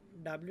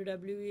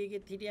 WWE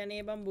එකෙත් හිටියනේ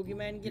බං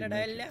බුගිමෑන් You කියලා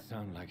make dial it එක.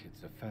 sound like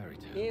it's a fairy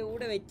A tale.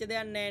 ඌට වෙච්ච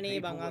දෙයක් නෑ නේ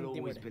people බං will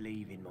always අන්තිමට.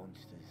 believe in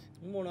monsters.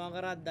 මොනවා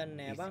කරත්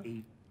දන්නේ නෑ It's බං.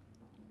 e-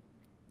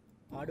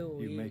 අඩෝ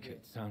You ඒක. make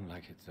it sound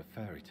like it's a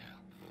fairy tale.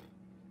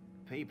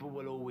 People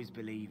will always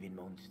believe in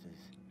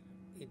monsters.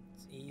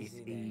 It's It's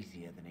easy. there.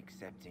 easier than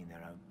accepting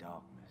their own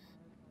darkness.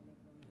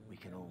 We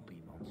can all be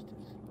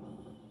monsters.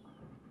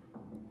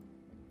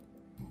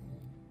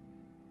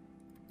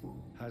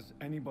 Has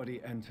anybody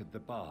entered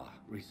the bar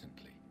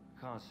recently?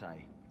 Can't say.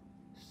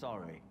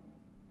 Sorry.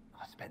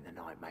 I spent the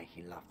night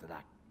making love to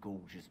that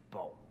gorgeous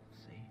bottle,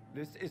 see?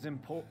 This is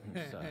important,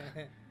 sir.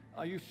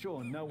 Are you sure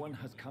no one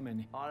has come in?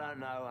 I don't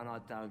know and I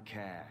don't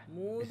care.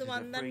 මූද This is a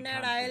මන් free දන්නේ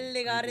country. Dial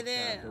එක හරිද?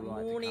 People serve the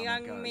right මූ to come නිකන්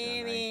and go, මේ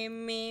don't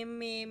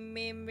they?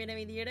 මේ වෙන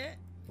විදියට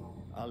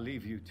I'll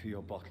leave you to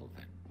your bottle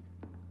then.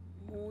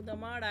 මූ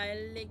තමා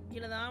ඩයල් එක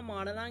කියලා තමයි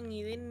මට නම්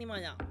ඉදින්නේ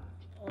මචං.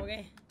 ඕකේ.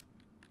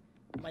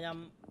 මචං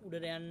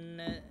උඩට යන්න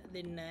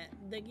දෙන්න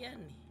නැද්ද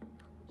කියන්නේ?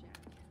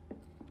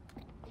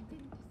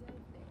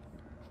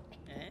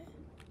 ඈ?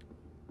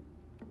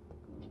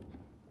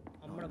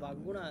 අම්මට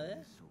බග්ගුණාද?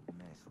 This sort of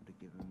mess would have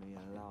given me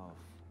a laugh.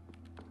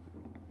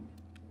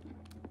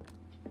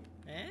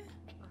 ඈ?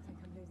 I think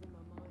I'm losing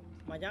my mind.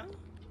 මචං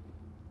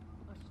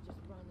I should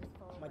just run as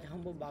far away. මචං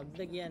උඹ බග්ද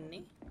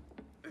කියන්නේ?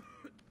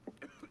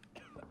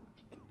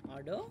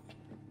 අඩෝ?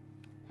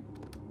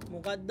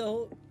 මොකද්ද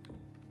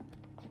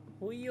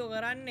හුයියෝ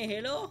කරන්නේ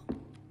hello?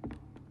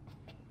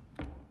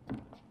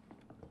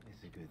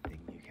 It's a good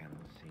thing you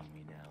cannot see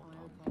me now. I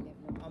hope I live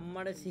long.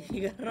 අම්මට සිහි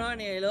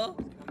කරනවානේ හෙලෝ.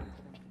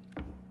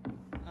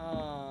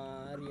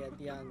 හරිය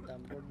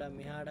තියන්තම් පොඩ්ඩක්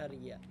මෙහාට හරි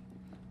ගියා.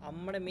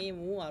 අම්මට මේ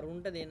මූ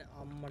අරුන්ට දෙන්න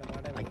අම්මට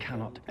මට I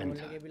cannot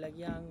enter. එකේ බිලා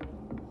ගියාංග.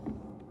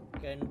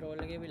 කන්ට්‍රෝල්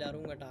එකේ බිලා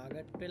අරුන්ව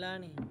ටාගට්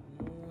වෙලානේ.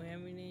 මූ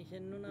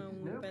හැමිනේෂන් උනා උන්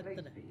No place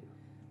පැත්තට. for you.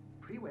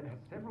 Prewen has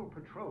several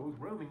patrols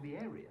roaming the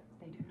area,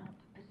 They do not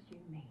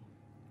pursue me.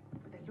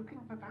 but they're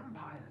looking for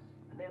vampires,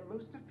 and they're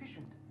most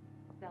efficient.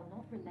 They'll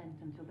not relent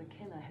until the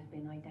killer has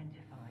been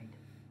identified.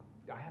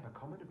 I have a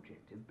common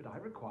objective, but I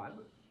require...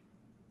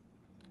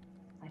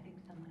 I think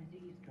someone is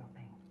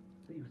eavesdropping.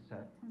 Are you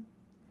certain?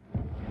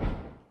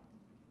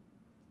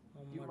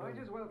 You might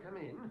as well come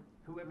in,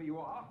 whoever you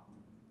are.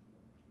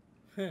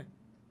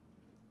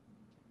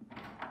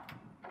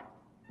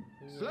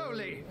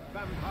 Slowly,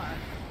 vampire.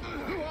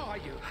 Who are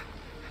you?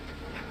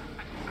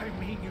 I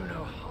mean you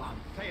no harm.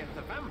 Saith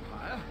the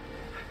vampire.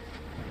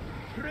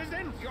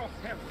 Present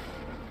yourself.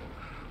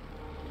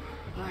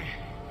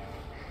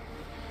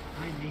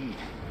 I need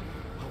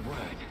a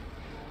word.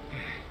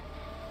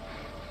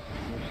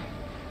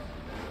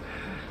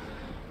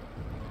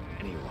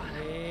 Anyone?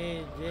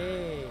 J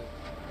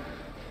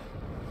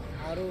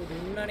අරු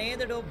දුන්න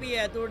නේද ටොපිය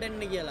ඇතුළට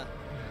එන්න කියලා.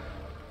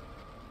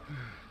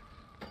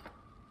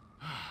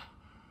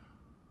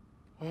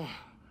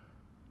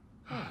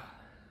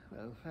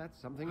 Well, that's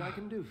something I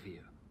can do for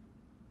you.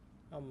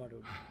 අම්මට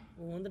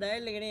හොඳ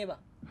dial එක නේ බා.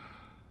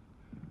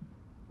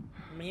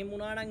 මෙහෙම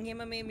වුණා නම්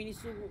එහෙම මේ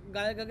මිනිස්සු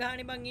ගල්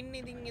ගගහනේ බං ඉන්නේ.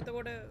 ඉතින්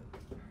එතකොට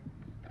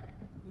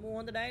මූ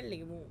හොඳ ඩයල්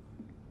එක මූ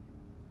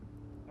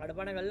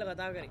අඩපණ ගල්ල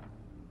කතා කරේ.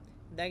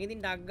 දැන්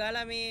ඉතින් ඩක්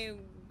ගාලා මේ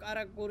අර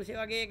කුරුසේ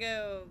වගේ එක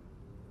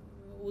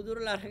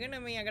උදුරලා අරගෙන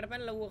මේ යකට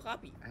පැනලා ඌව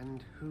කාපි. And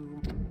who?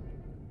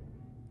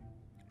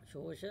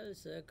 Social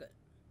circle.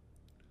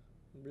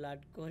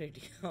 Blood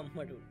quality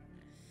අම්මට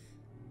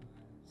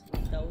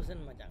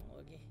 6000 මචං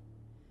ඕකේ.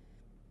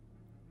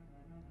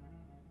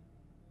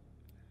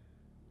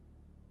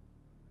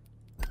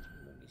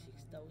 මොකද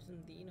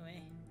 6000 තියෙනවා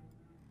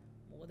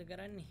මොකද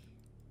කරන්නේ?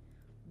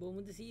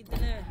 බොමුද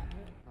සීතල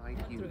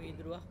වතුර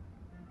ඉදරුවා.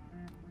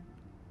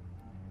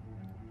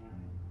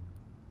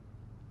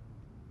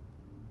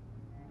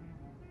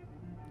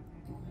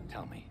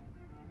 Tell me,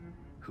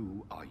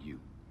 who are you?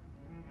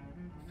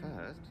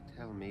 First,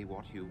 tell me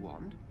what you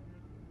want.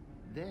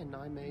 Then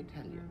I may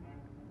tell you.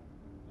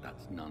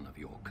 That's none of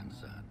your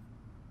concern.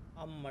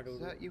 අම්මට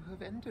Sir, you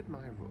have entered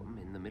my room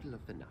in the middle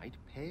of the night,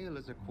 pale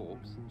as a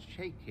corpse and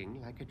shaking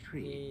like a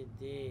tree.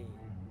 දේ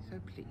So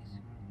please,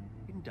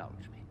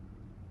 indulge me.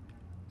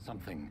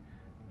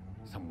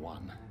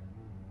 Someone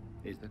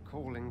Is the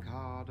calling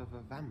card of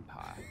a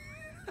vampire.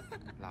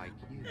 Like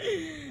you.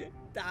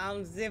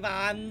 තාම්සේ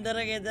පාන්දර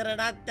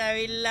ගෙදරටත්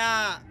ඇවිල්ලා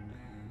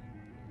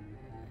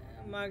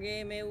මගේ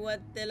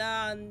මෙව්වත් වෙලා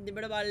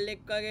අන්තිමට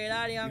බල්ලෙක් වගේලා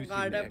නිකන් You seem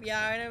කාඩ to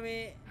පියාගෙන මේ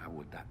How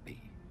would that be?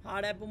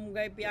 හාඩැප්පු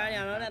මුගයි පියාගෙන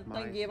යනවා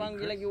නැත්තම් ගියපන්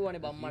කියලා කිව්වනේ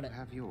බම් You මට.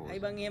 have yours. අයි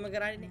බං එහෙම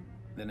කරන්නේ?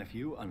 Then if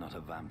you are not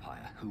a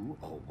vampire, who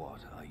or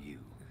what are you?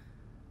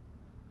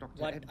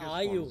 Dr. What Edgar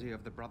are you? Swansea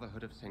of the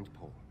Brotherhood of St.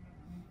 Paul.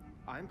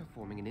 I am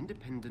performing an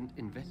independent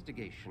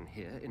investigation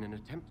here in an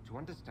attempt to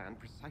understand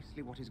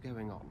precisely what is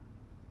going on.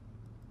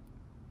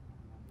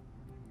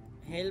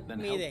 Help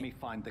Then me help then. me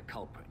find the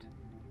culprit.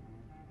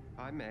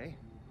 I may.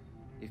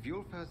 If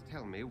you'll first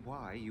tell me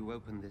why you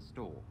opened this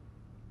door.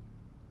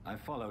 I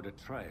followed a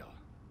trail.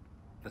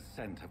 The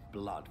scent of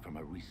blood from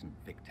a recent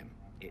victim.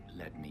 It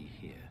led me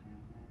here.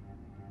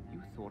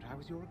 thought I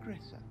was your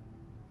aggressor.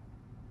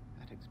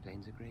 That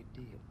explains a great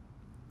deal.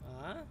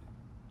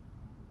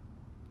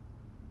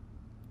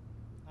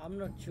 I'm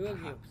not sure.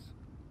 Perhaps.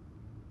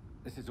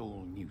 This is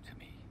all new to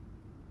me.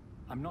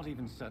 I'm not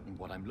even certain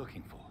what I'm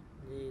looking for.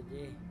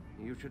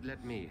 You should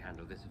let me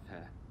handle this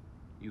affair.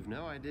 You've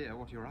no idea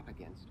what you're up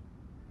against.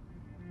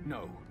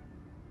 No.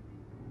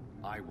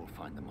 I will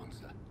find the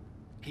monster.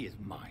 He is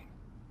mine.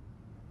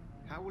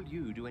 How will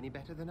you do any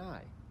better than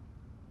I?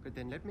 But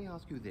then let me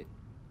ask you this.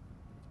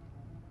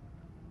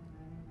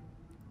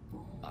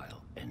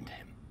 I'll end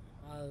him.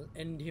 I'll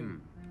end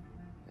him.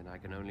 Then I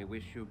can only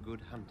wish you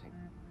good hunting.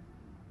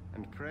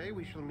 And pray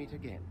we shall meet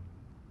again.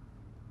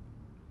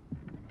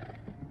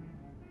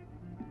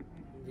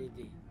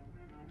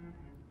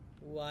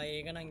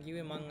 ඒක නම්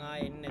කිව්වේ මං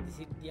ආයෙ එන්නේ නැති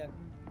සිද්ධියක්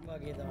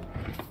වගේ තමයි.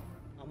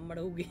 අම්මට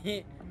ඌගේ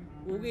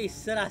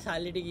ඉස්සරහ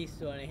සල්ලි ටික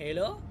ඉස්සුවනේ.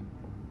 හෙලෝ.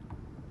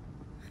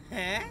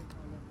 ඈ?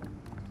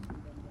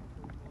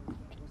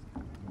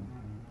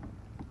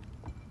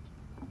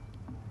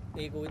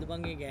 ඒක කොයිද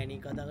බංගේ ගෑණි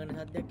කතා කරන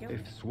සද්දයක් යන්නේ?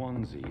 If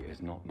Swansea is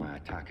not my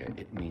attacker,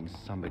 it means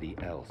somebody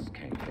else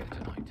came here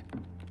tonight.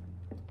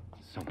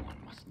 Someone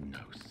must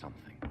know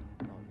something.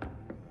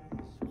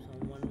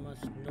 Someone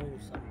must know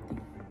something.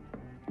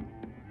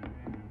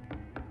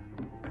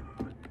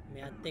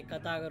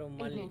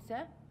 Evening,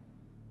 sir.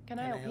 Can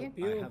I help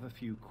you? I have a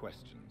few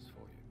questions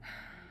for you.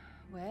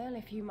 Well,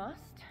 if you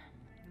must.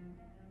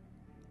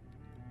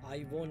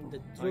 I want the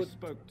truth. I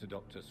spoke to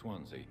Dr.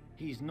 Swansea.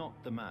 He's not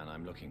the man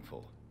I'm looking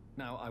for.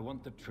 Now, I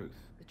want the truth.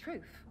 The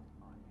truth?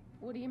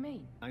 What do you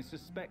mean? I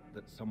suspect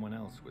that someone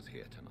else was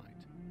here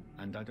tonight,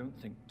 and I don't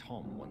think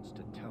Tom wants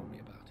to tell me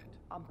about it.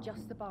 I'm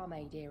just the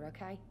barmaid here,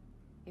 okay?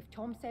 If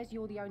Tom says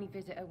you're the only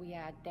visitor we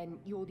had, then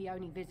you're the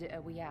only visitor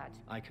we had.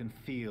 I can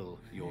feel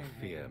your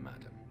fear,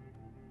 madam.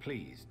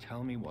 Please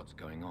tell me what's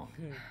going on.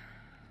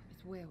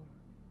 It's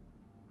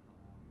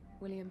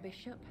William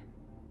Bishop.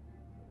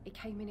 He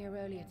came in here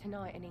earlier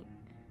tonight and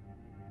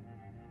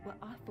well,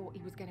 I thought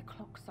he was going to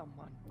clock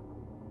someone.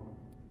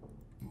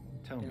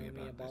 Tell me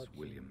about this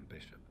William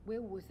Bishop.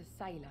 Will was a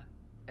sailor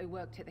who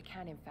worked at the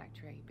canning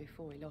factory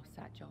before he lost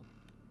that job.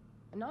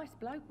 A nice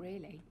bloke,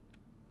 really.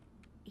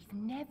 He's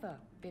never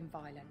been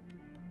violent.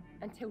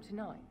 Until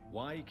tonight.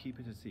 Why keep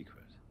it a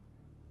secret?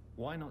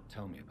 Why not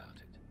tell me about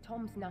it?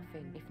 Tom's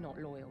nothing if not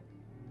loyal.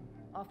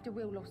 After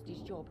Will lost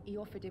his job, he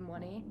offered him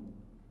one ear.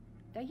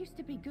 They used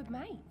to be good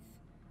mates.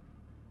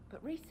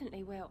 But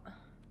recently, well,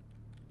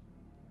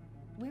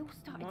 Will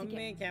started to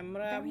get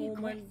very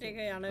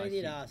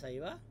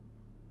aggressive.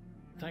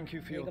 Thank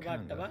you for your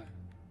candor.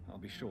 I'll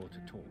be sure to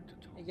talk to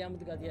Tom.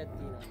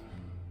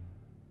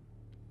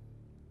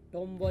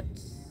 Tom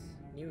Watts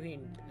new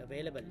hint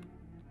available.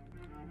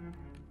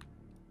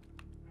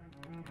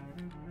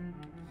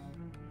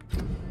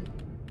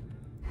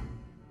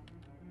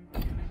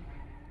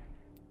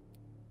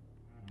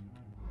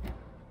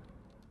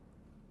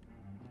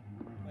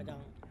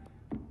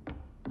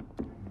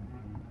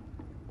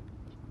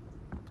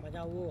 මචං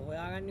ඌ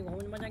හොයාගන්නේ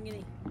කොහොමද මචං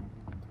ඉතින්?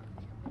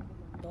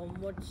 Tom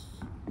Watts.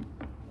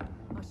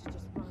 I should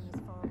just run as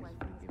far away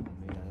from this place.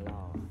 Give me a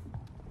laugh.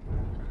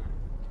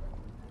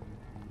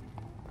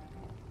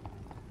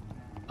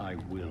 I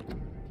will.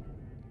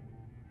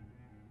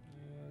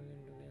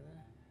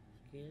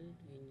 Skill,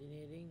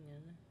 engineering,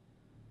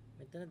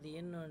 මෙතන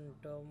තියෙනවා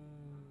Tom.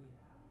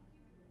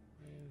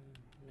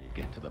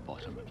 Get to the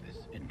bottom of this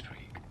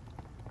intrigue.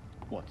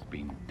 What's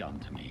been done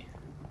to me,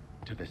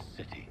 to this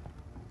city?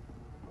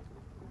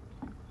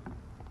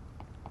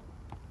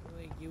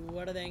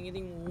 කිව්වට දැන්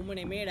ඉතින් ඌම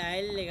නෙමේ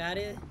dial එක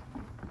හරියද?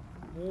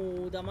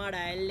 ඌ තමා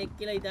dial එක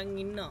කියලා ඉතින්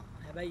ඉන්නවා.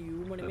 හැබැයි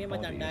ඌම නෙමේ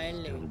මචං ඩයල්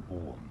එක.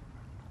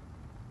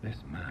 This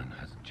man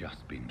has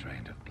just been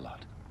drained of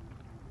blood.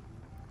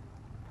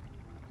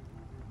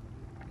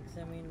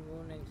 Examine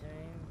wound,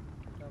 examine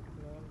top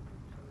loan.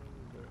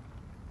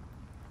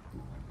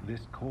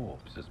 This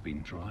corpse has been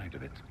dried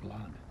of its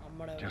blood,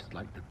 just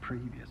like the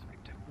previous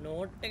victim.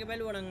 Note එක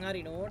බැලුවා නම්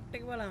හරි. Note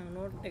එක බලන්න.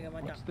 Note එක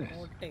මචං. What's this?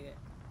 Note එක.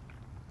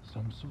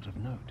 Some sort of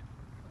note.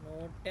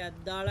 Note එකක්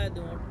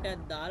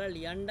දාලා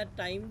ලියන්න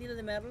time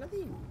දීලාද මැරලා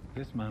තියෙන්නේ?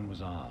 This man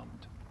was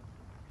armed.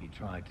 He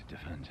tried to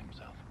defend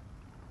himself.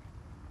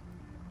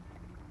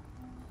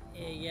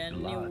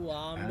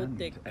 Blood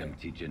and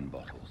empty gin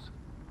bottles.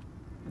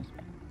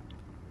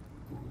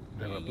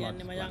 There are blood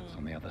spots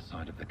on the other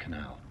side of the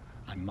canal.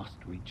 I must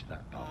reach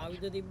that part.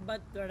 ආයුධ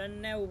තිබ්බත් වැඩක්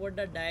නැහැ. ඌ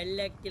පොඩ්ඩක් dial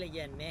එකක් කියලා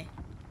කියන්නේ.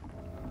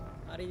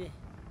 හරිද?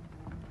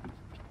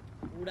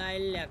 ඌ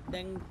ඩයල් එකක්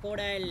දැන් කො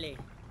ඩයල් එක.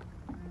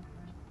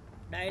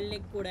 ඩයල්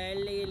එක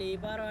ලී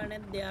පාරවල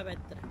නැද්ද එහා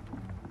පැත්තට?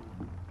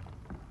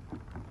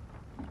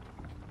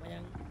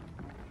 මයන්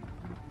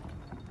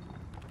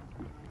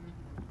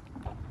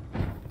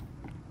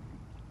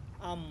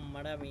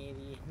අම්මඩ මේ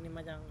දින්නේ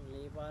මචං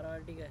ලී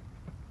පාරවල ටික.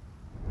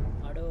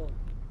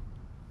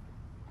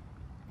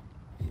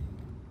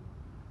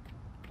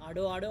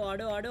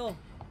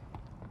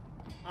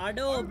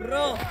 අඩෝ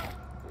බ්‍රෝ.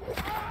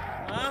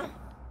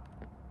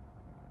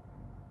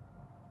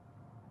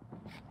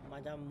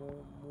 මචං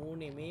මූ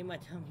නෙමේ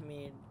මචං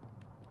මේ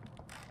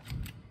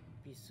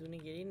පිස්සු පිස්සුනේ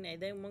ගෙලින් නෑ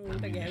දැන් මං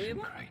උන්ට ගැහුවේ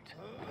බා.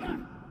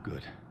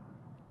 Good.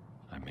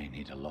 I may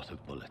need a lot of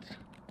bullets.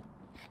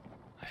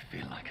 I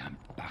feel like I'm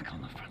back on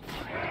the front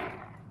line.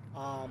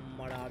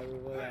 අම්මඩ අරුව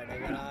වැඩ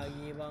කරා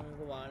ගියේ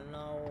බංකෝ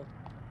වල්නාව.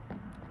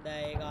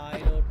 දැන් ඒක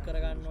ආයි ලෝඩ්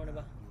කරගන්න ඕනේ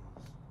බා.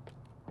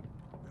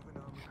 Never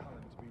known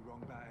McCullum to be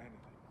wrong about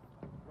anything.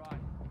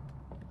 Right.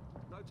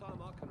 No time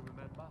I can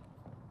remember.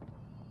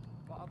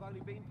 But I've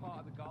only been part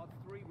of the guard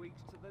 3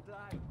 weeks to the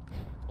day.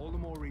 All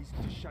the more reason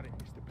to shut it,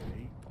 Mr.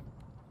 Billy.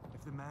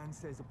 If the man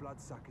says a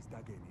bloodsucker's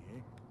dug in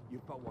here,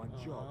 you've got one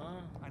job,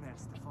 and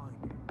that's to find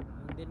him.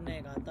 දෙන්නේ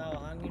කතාව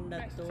අහන්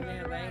ඉන්නත් ඕනේ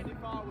හැබැයි.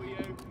 If I were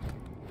you.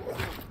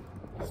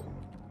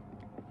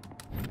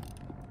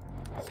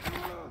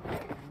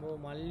 මෝ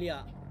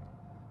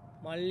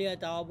මල්ලියා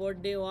තව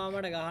පොඩ්ඩේ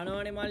ඔයාමට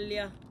ගහනවනේ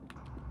මල්ලියා.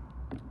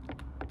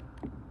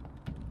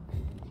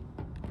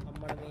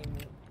 අම්මට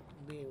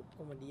මේ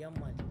ඔක්කොම දියම්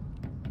මල්ලි.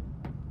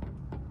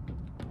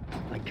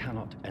 I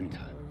cannot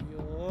enter.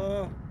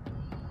 අයියෝ.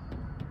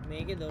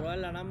 මේකේ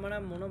දොරවල්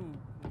අනම්මනම් මොන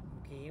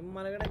ගේම්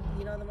වලකට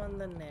කියනවද මන්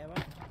දන්නේ නෑ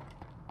බා.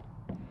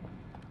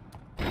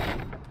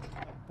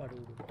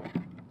 අප්පඩුඩු.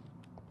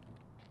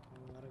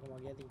 අරක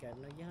මගේ අතින්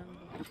කැඩලා ගියාම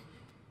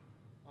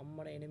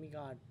අම්මට enemy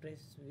card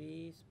press V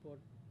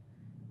spot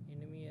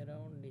enemy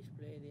around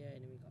display their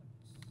enemy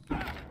cards.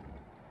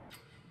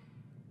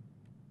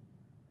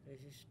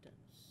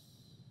 Resistance.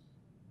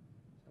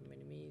 Some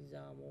enemies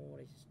are more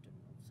resistant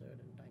of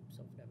certain types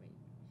of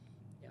damage.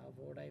 There are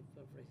 4 types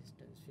of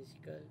resistance: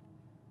 physical,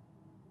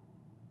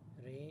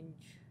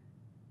 range,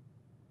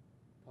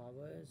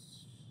 powers,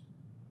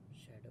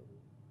 shadow.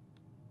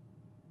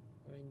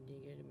 Orange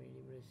indicates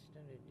medium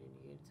resistance, red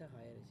indicates a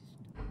higher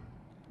resistance.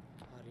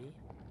 Hurry.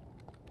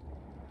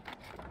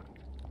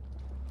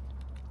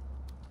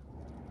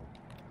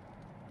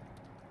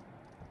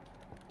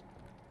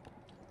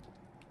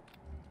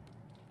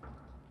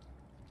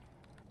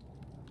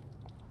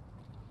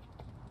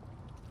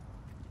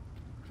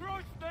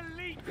 Cross the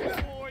leak,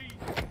 boys!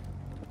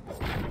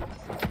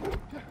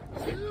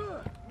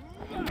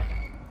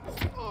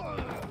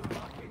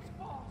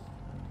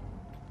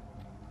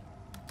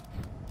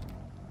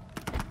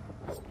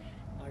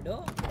 අඩෝ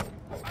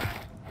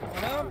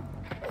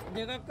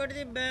දෙකක් කට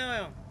තිබ්බෑ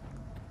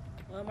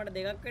ඔයා මට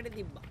දෙකක් කට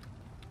තිබ්බා.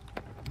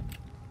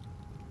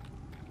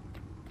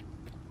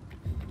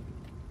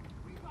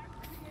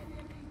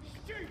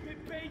 Stupid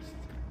beast!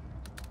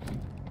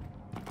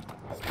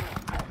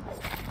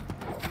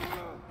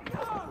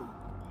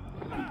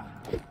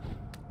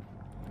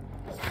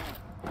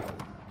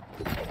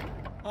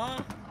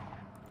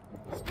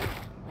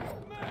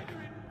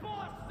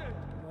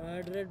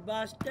 Murdered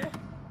bastard!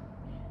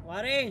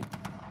 Warring!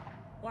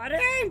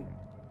 Warring!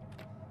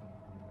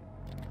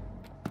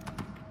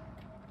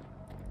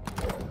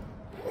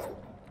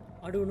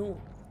 I don't know.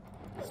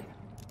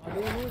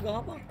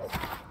 Gapa.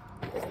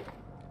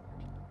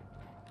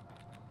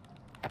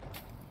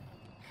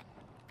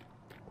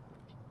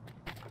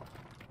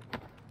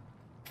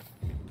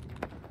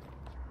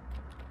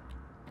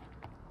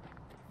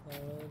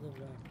 Follow the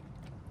blood.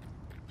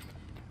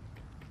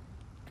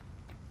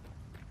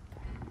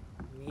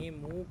 මේ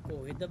මූ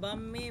කොහෙද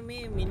බම් මේ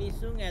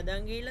මිනිස්සුන්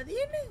ඇදන් ගිහිල්ලා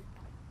තියෙන්නේ?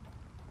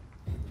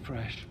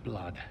 Fresh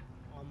blood.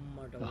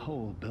 අම්මට. The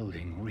whole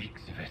building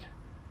reeks of it.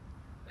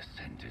 The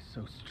scent is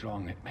so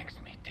strong it makes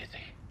me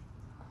dizzy.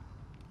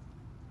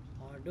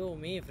 අඩෝ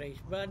මේ fresh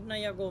blood නා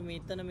යකෝ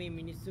මෙතන මේ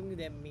මිනිස්සුන්ගේ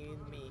දැන්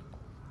මේ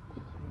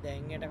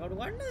දැන් එටකට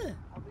ගන්නද?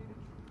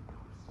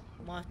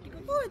 මාස්ටික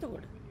කොහෙද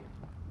එතකොට?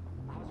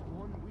 As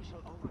one, we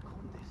shall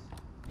overcome this.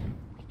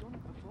 We've done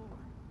it before.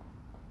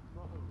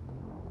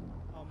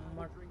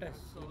 අම්මට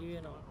සිරි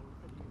වෙනවා.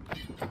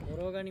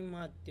 පොරෝ ගනින්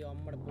මහත්තයෝ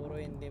අම්මට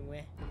පොරෝෙන් දෙමු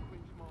ඈ.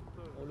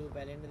 ඔලුව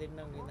පැලෙන්න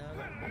දෙන්නම්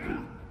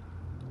ගෙනාගන්න.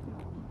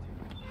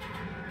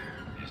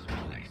 This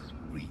place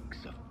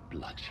reeks of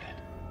bloodshed.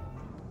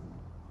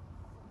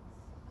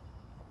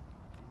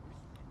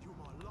 You're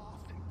my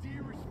last and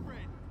dearest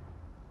friend.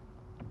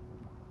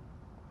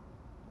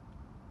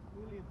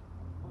 William,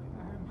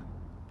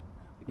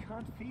 I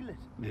can't feel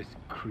it. This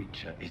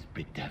creature is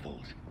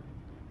bedeviled.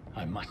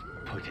 I must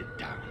put it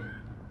down.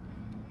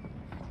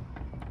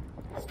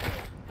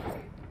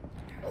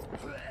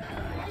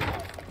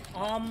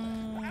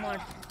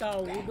 අම්මට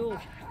උඩු.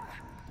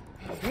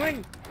 Wing!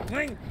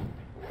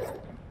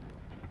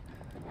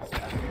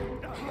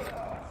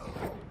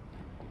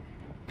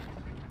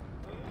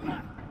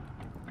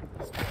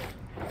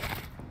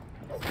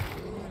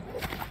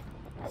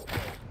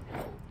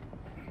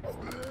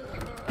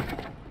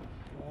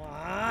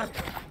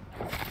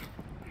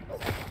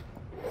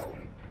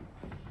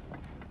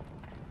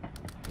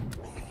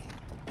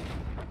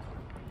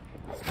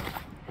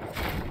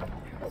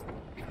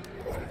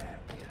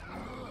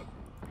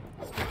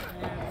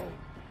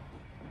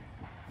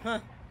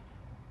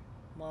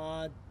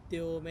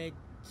 මාත්‍යෝ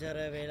මෙච්චර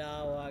වෙලා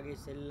ඔයාගේ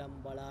සෙල්ලම්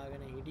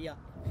බලාගෙන හිටියා.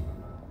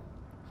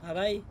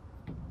 හැබැයි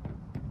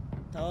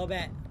තව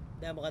බෑ.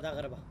 දැන් මොකද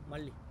කරපන්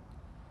මල්ලි.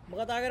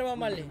 මොකද කරපන්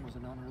මල්ලි. Was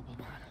an honorable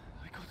man.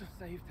 I could have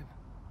saved him.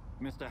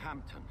 Mr.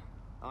 Hampton,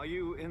 Are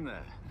you in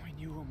there? I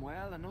knew him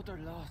well, another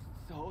lost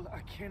soul, a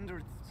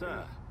kindred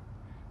Sir,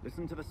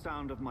 listen to the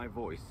sound of my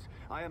voice.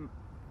 I'm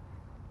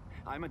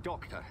a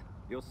doctor.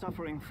 You're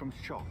suffering from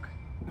shock.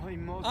 I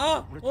must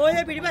Oh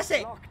yeah,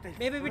 පිටිපස්සේ.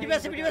 මේ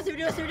පිටිපස්සේ.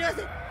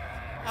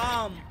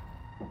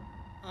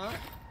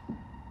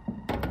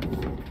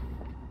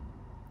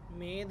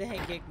 මේ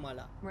දෙහෙක්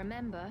මලා.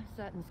 Remember,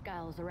 certain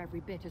scales are every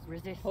bit as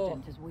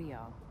resistant as we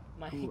are.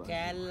 මහි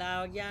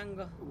කැල්ලාව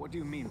ගියංගෝ. What do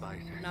you mean by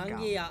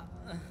නංගියා.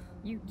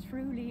 You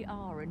truly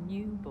are a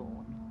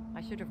newborn.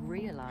 I should have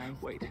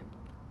realized. Wait.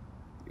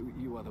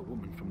 You are the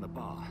woman from the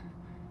bar.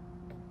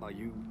 Are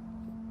you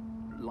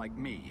like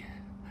me?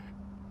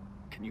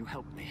 Can you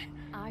help me?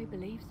 I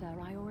believe, sir,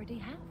 I already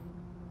have.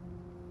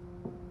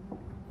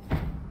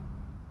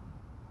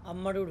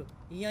 අම්මඩුඩු.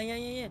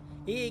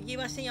 ඒකී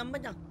වස්සේ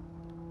අම්මචං.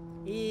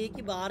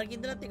 ඒකී බාරක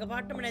ඉඳලත්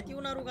එකපාරටම නැති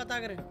වුණාරු කතා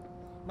කරගෙන.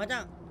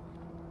 මචං.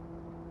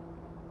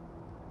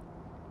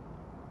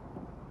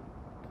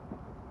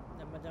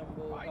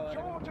 By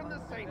George and the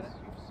Saints,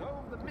 you've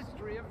solved the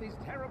mystery of these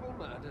terrible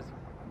murders.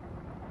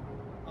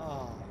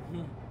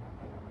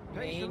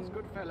 Patience,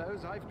 good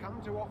fellows, I've come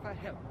to offer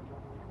help.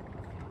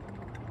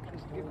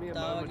 Just give me a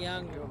moment to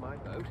secure my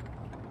boat.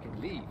 We can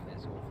leave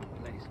this awful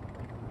place.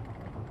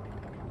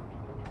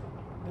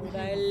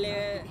 The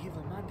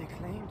evil man, they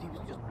claimed he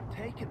was just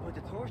taken by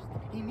the thirst.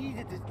 He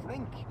needed his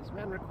drink. This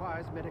man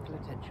requires medical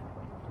attention.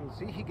 We'll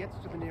see he gets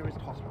to the nearest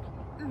hospital.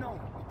 No,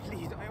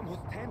 please, I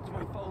almost tend to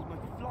my fold. My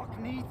flock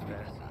needs me.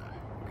 There, sir.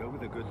 Go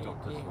with a good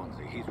Dr.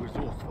 Swansea. He's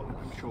resourceful.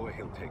 I'm sure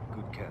he'll take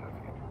good care of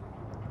you.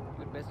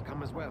 You'd best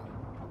come as well.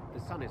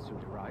 The sun is soon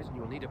to rise and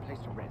you'll need a place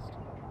to rest.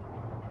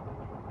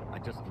 I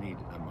just need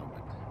a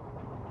moment.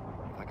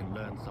 If I can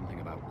learn something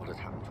about what has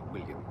happened to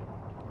William,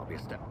 I'll be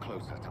a step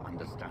closer to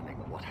understanding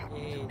what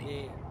happened to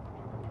me.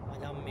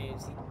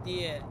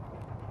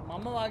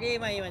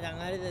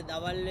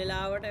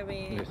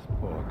 This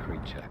poor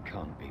creature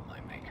can't be my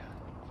maker.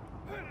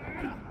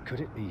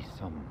 Could it be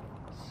some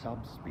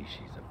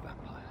subspecies of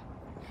vampire?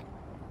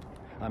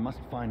 I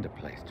must find a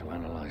place to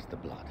analyze the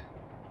blood.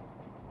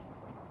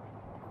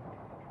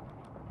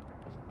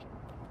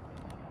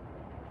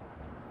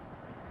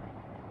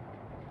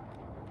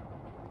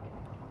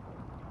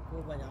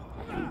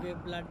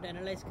 blood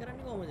analyze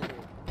කරන්නේ කොහොමද?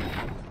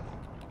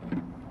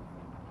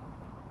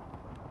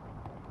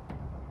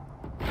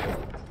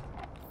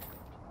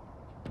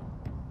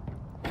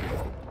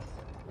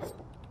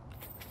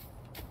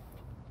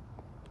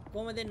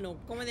 කොහොමද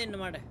දෙන්න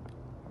මට?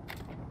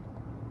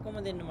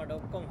 කොහොමද දෙන්න මට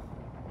ඔක්කොම?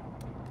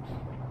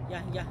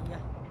 යා. Ya.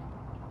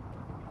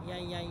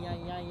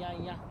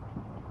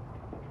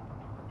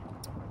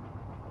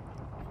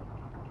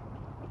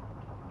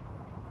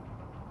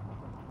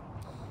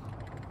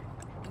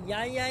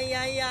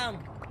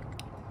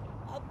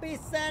 Api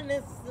sana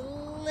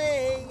sule.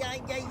 Ya.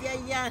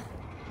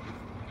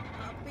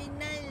 Api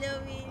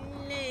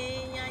nalovile.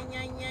 Ya.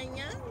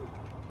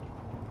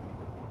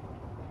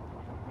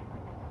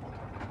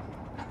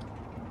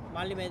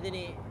 Mali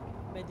medini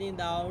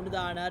down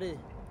daanaru.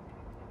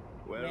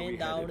 Where are we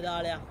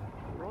headed?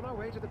 We're on our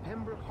way to the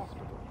Pembroke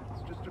Hospital.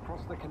 It's just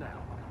across the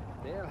canal.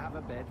 They'll have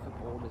a bed for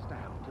poor Mr.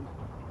 Hampton.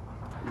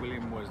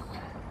 William was...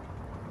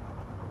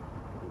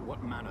 What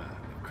manner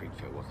of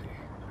creature was he?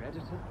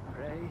 Predator,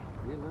 prey,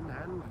 villain,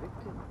 and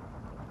victim.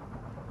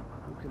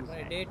 Who can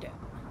say? Predator.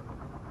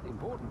 The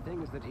important thing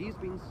is that he's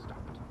been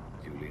stopped.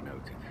 Duly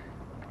noted.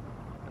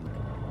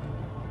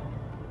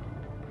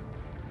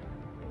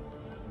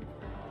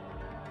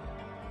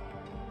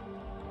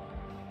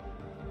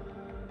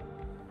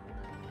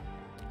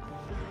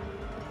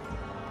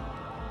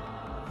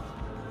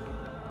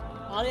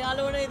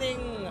 යාළුවනේ ඉතින්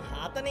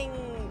හතනින්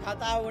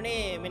කතා වුණේ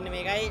මෙන්න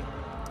මේකයි.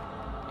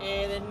 ඒ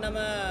දෙන්නම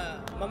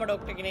මම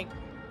doctor කෙනෙක්.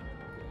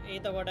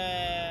 එතකොට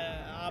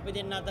අපි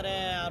දෙන්න අතර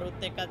අරුත්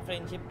එක්කත්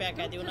ෆ්‍රෙන්ඩ්ෂිප් එකක්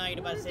ඇති වුණා.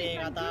 ඊට පස්සේ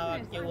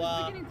කතාවක් කිව්වා.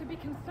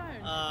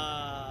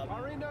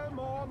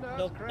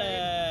 ඩොක්ටර්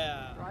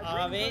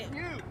ආවේ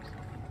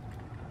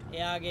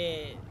එයාගේ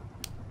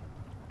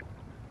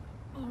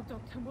Oh,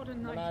 doctor, what a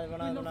night. We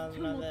lost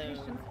 2 more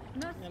patients.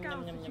 Nurse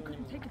Scout said she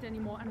couldn't take it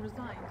anymore and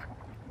resigned.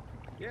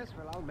 Yes,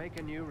 well, I'll make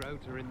a new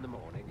rota in the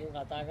morning.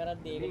 කතා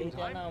කරත් ඒකද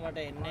හිතනවා මට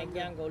එන්න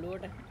ගියන්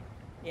ගොළුවට.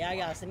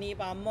 එයාගේ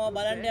අසනීප අම්මව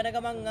බලන්න යන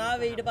ගමන්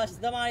ආවේ. ඊට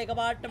පස්සේ තමයි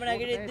එකපාරටම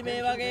නැගිටිද්දි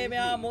මේ වගේ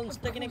මෙයා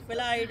මොන්ස්ටර් කෙනෙක්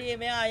වෙලා හිටියේ.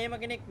 මෙයා එහෙම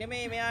කෙනෙක්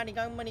නෙමෙයි. මෙයා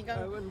නිකන්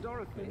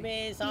මේ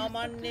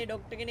සාමාන්‍ය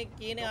ඩොක්ටර් කෙනෙක්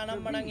කියන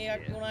අනම්මනම්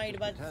එකක් වුණා. ඊට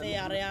පස්සේ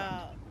අරයා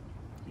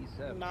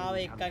මාව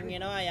එක්කන්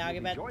එනවා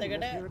එයාගේ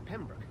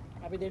පැත්තකට.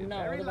 අපි දෙන්න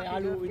හොඳම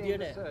යාළුවෝ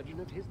විදියට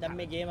දැන්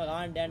මේ ගේම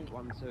ගහන්න යන්නේ.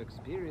 One so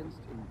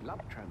experienced in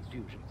blood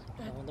transfusions.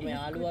 හොඳම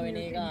යාළුවා වෙන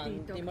එක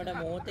අන්තිමට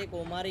මොහොතේ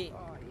කොමාරි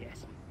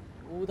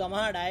ඌ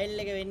තමයි ඩයල්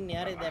එක වෙන්නේ.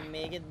 හරි දැන්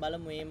මේකෙත්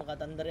බලමු මේම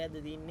කතන්දරයක්ද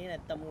දින්නේ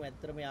නැත්තම් ඌ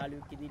ඇත්තටම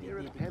යාළුවෙක්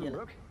ඉදිරියට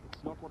කියලා.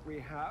 It's not what we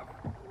have,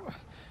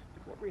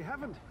 but what we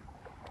haven't.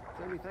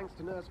 It's only thanks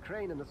to Nurse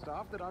Crane and the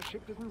staff that our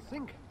ship didn't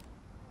sink.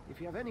 If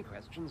you have any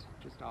questions,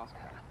 just ask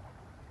her.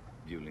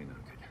 Duly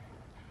noted.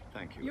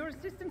 Thank you. Your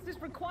assistance is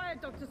required,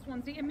 Dr.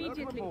 Swansea,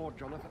 immediately. Welcome aboard,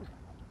 Jonathan.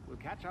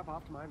 We'll catch up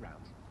after my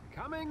rounds.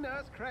 Coming,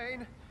 Nurse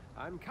Crane.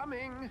 I'm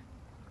coming.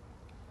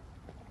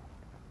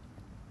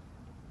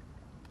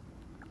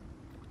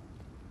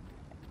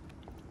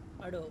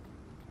 Ado.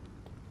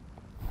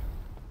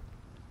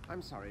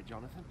 I'm sorry,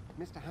 Jonathan.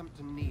 Mr.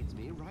 Hampton needs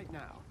me right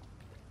now.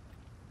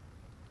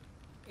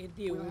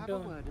 We'll have a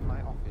word in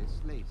my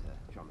office later,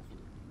 Jonathan.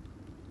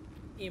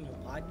 It's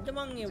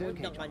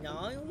okay,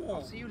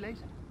 I'll see you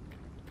later.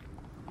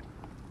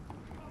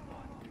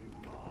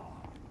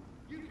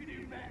 You can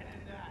do better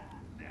than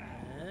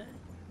that.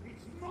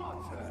 It's my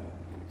turn.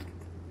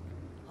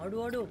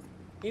 Ado.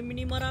 Hey,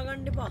 mini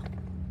maragan depa.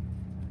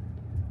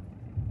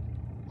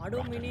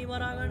 Ado mini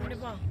maragan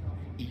depa.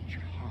 Each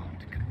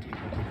heart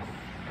contains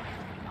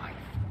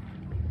life.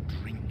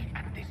 Drink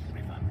at this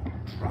river.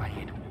 Try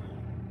it all.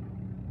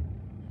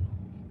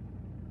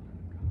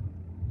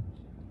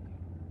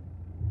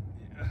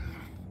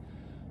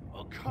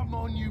 Oh, come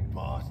on, you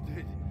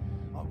bastard.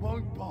 I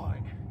won't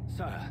bite.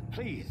 Sir,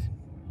 please.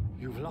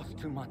 You've lost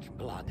too much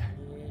blood.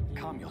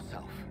 Calm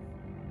yourself.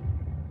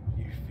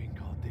 You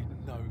think I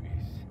didn't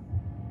notice?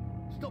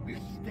 Stop your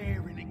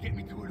staring and get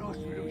me to an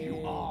hospital,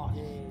 you arse.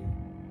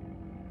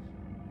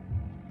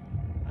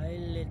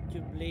 I'll let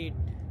you bleed.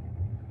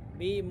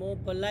 Be more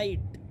polite.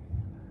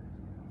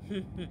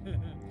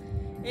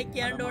 Hey,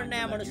 can't do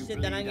that.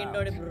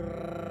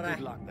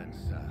 Good luck then,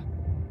 sir.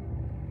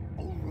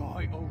 All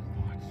right.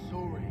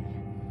 Sorry.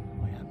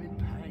 I am in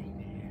pain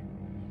here.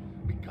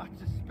 My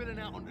guts are spilling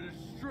out onto the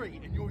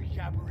street and you're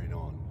yabbering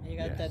on.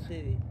 Yes.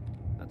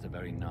 That's a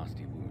very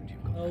nasty wound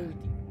you've got there.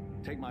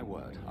 Take my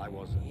word, I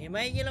am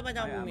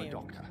a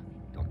doctor.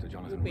 Dr.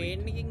 Jonathan Reed.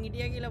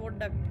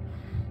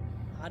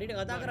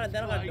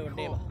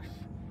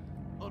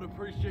 I'd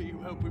appreciate you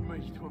helping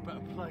me to a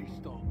better place,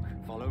 Doc.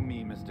 Follow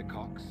me, Mr.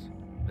 Cox.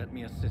 Let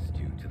me assist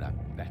you to that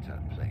better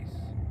place.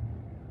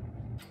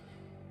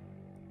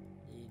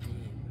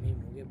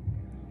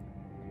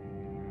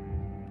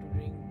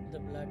 Drink the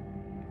blood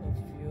of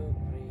your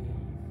prey.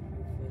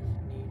 You first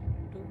need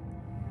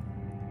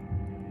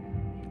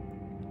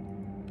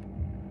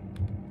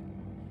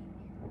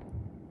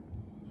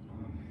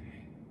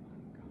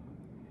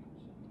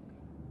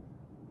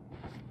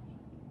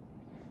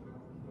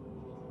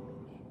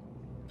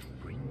to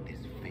bring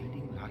this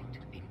fading light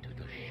into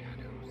the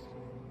shadows.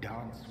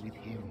 Dance with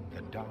him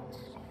the dance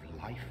of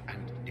life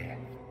and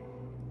death.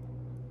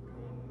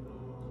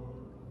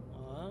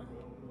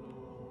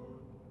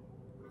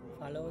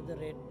 follow the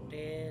red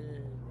tail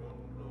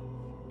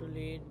to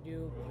lead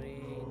you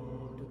prey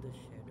into the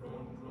shadow.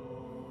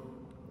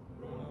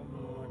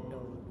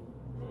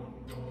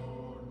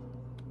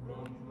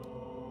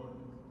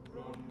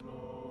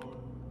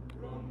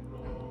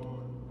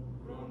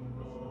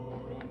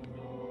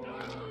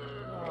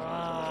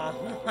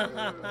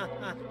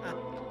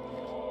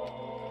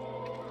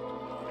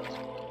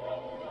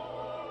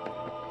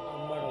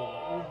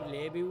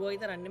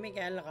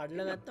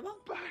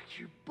 Back,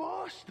 you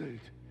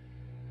bastard!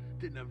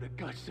 Didn't have the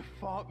guts to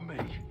fight me.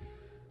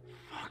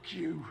 Fuck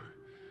you.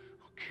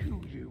 I'll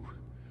kill you.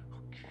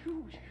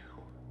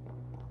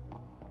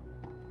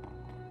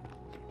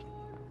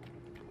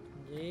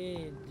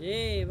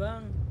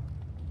 Bang.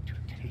 To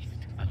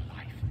taste a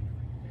life,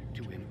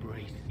 to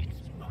embrace its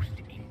most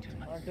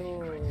intimate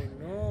secrets.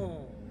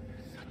 No.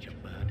 Such a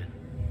burden,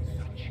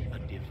 such a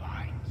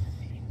divine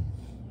sin.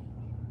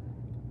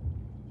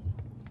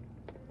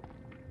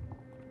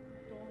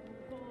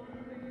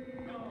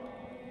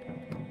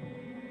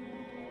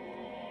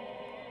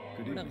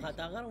 Good evening.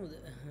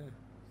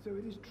 So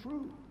it is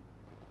true.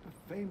 The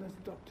famous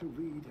Dr.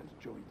 Reed has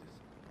joined us.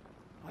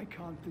 I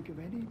can't think of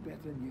any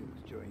better news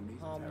during these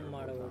terrible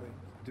times.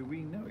 Do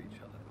we know each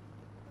other?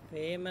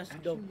 Famous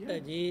Actually, Dr.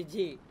 yes.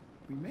 GG.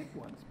 We met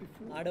once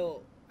before at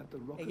the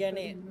A Rockefeller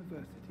කියන්නේ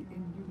University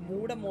in New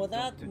මූඩ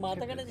මොදත්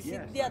මතකද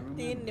සිද්ධියක්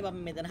තියෙන්නේ මම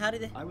මෙතන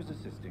හරිද? I was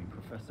assisting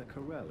Professor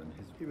Carell and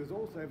his... He was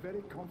also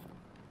very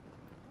confident.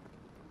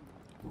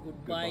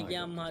 Goodbye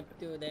ගියා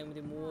මහත්තයෝ දැන්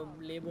ඉතින් මූව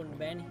ලේබොන්න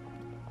බෑනේ.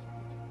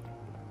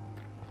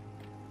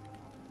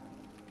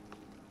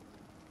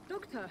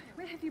 Doctor,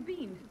 where have you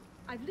been?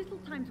 I've little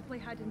time to play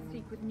hide and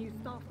seek with new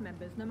staff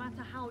members, no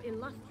matter how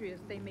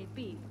illustrious they may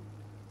be.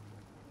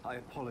 I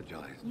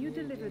apologize. You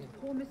delivered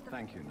poor Mr.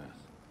 Thank you,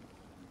 nurse.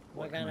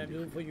 What can I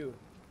do for you?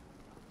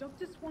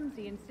 Dr.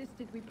 Swansea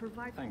insisted we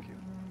provide... Thank you.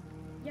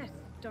 Yes,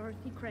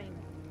 Dorothy Crane.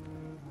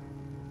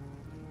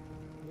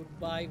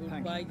 Goodbye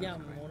ගියා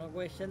මොන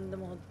question ද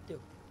මහත්තයෝ.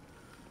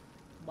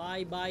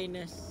 Bye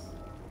Ness.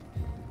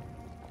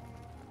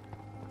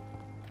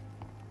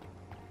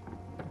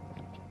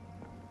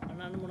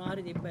 අනන්න මොන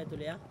හරි තිබ්බ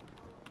ඇතුලේ යා.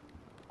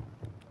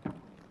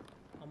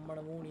 අම්මඩ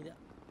මූණිද.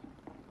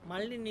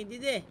 මල්ලි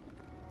නිදිදේ.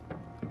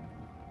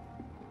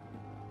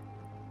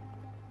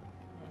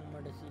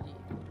 අම්මඩ සිලි.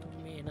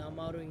 මේ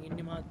නාමාරුවෙන්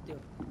ඉන්නේ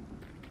මහත්තයෝ.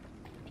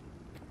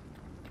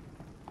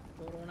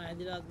 කොරෝනා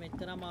ඇදිලාත්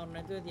මෙච්චර අමාරු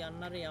නැතුව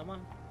තියන්න හරි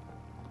යමන්.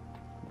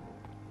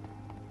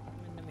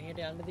 මෙන්න මෙහෙට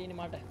යන්න තියෙන්නේ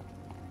මට.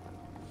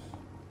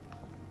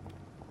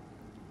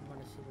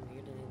 අම්මඩ සිලි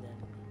මෙහෙට නේද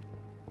යන්නේ.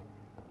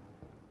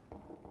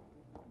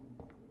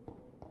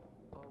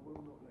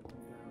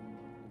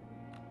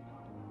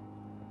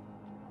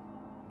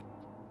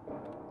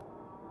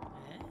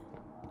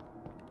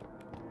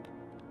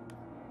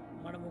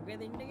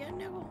 මොකද ඉන්න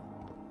කියන්නේ යකෝ?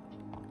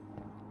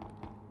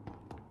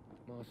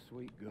 My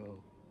sweet girl.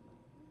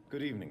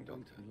 Good evening,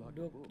 Doctor.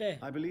 Doctor.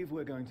 I believe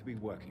we're going to be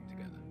working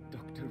together.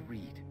 Dr.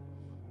 Reed.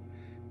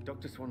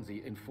 Dr.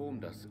 Swansea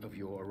informed us of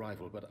your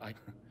arrival, but I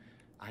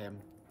am...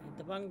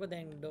 Itapangko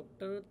then,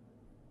 Doctor.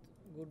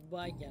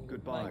 Goodbye, Yang.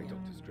 Goodbye,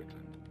 Dr.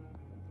 Strickland.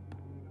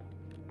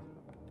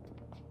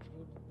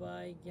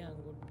 Goodbye, Yang.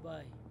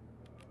 Goodbye.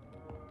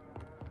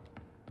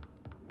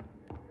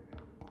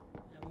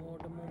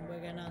 Motor මුම්බ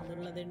ගැන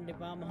අඳුරලා දෙන්න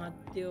එපා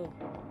මහත්තයෝ.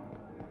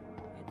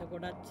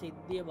 එතකොටත්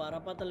සිද්ධිය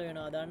බරපතල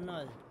වෙනවා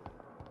දන්නවද?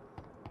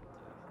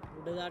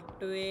 උඩ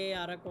තට්ටුවේ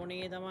අර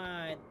කොනේ තමයි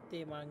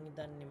ඇත්තේ මං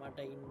හිතන්නේ මට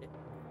ඉන්න.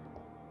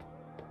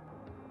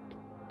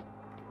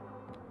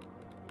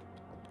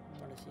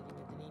 මට සිටින්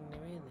එතනින්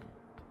නෙමෙයිද?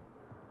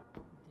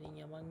 ඉතින්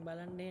යමන්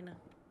බලන්න එන.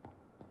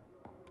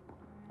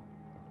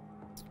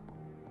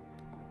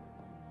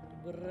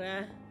 බ්‍රෑ.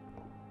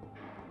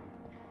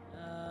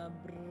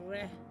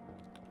 බ්‍රෑ.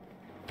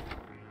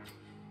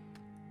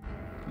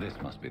 This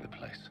must be the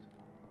place.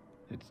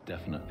 It's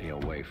definitely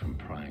away from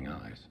prying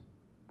eyes.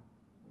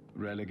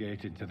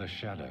 Relegated to the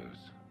shadows.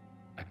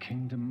 A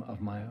kingdom of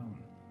my own.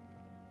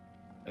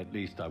 At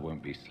least I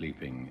won't be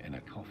sleeping in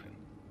a coffin.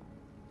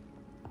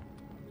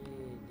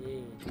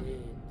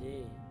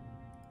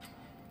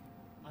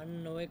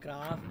 අන්න ඔය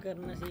ක්‍රාෆ්ට්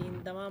කරන සීන්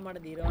තමයි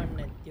මට දිරවන්නේ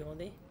නැත්තේ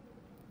හොඳේ.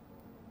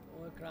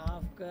 ඔය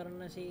craft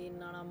කරන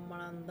scene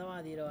අනම්මනම් තමයි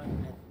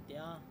දිරවන්නේ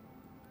නැත්තේ.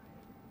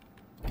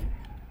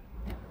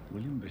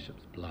 William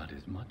Bishop's blood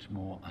is much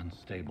more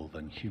unstable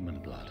than human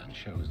blood and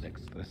shows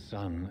the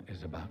sun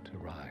is about to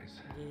rise.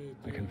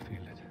 I can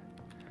feel it.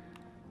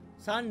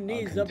 Sun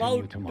is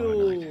about to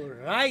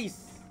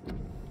rise.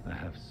 I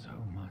have so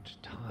much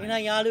time.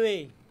 එහෙනම් යාළුවේ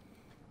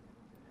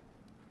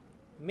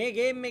මේ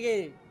game එකේ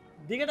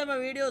දිගටම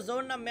videos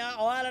ඕනනම්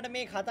ඔයාලට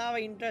මේ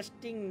කතාව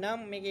interesting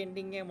නම් මේක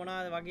එන්ඩින් එක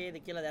මොනවද වගේද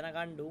කියලා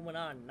දැනගන්න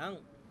උවමනා නම්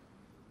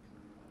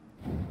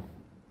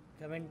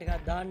කමෙන්ට්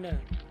එකක් දාන්න.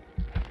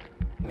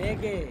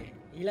 මේකේ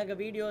ඊළඟ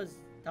වීඩියෝස්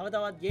තව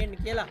තවත් ගේන්න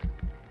කියලා.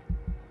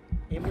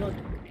 එමුණොත්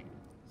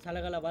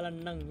සලකලා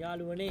බලන්නම්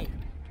යාළුවනේ.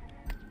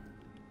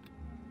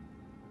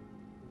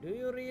 Do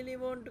you really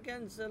want to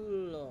cancel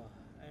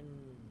and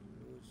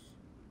lose?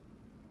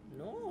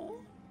 No.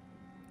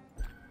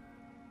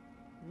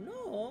 No.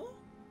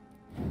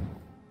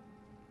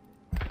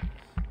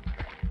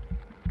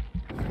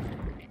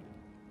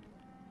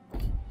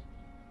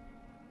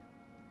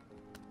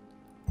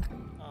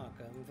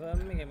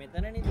 Confirm එක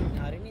මෙතනනේ ඉතින්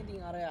හරිනේ ඉතින්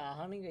අර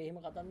අහන එක එහෙම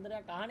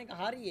කතන්දරයක් අහන එක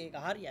හරි ඒක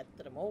හරි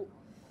ඇත්තටම ඔව්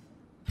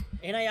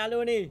එහෙනම්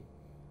යාළුවනේ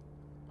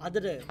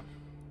අදට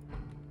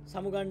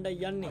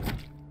සමුගණ්ඩයි යන්නේ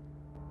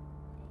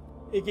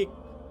එකෙක්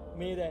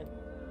මේ දැන්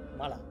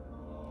මල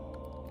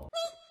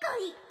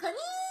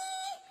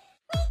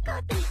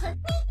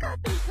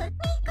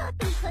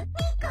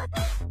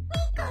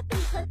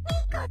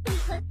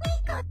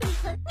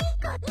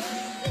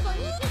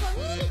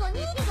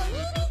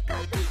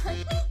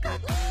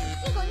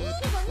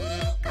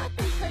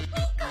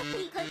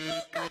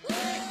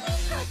Niko.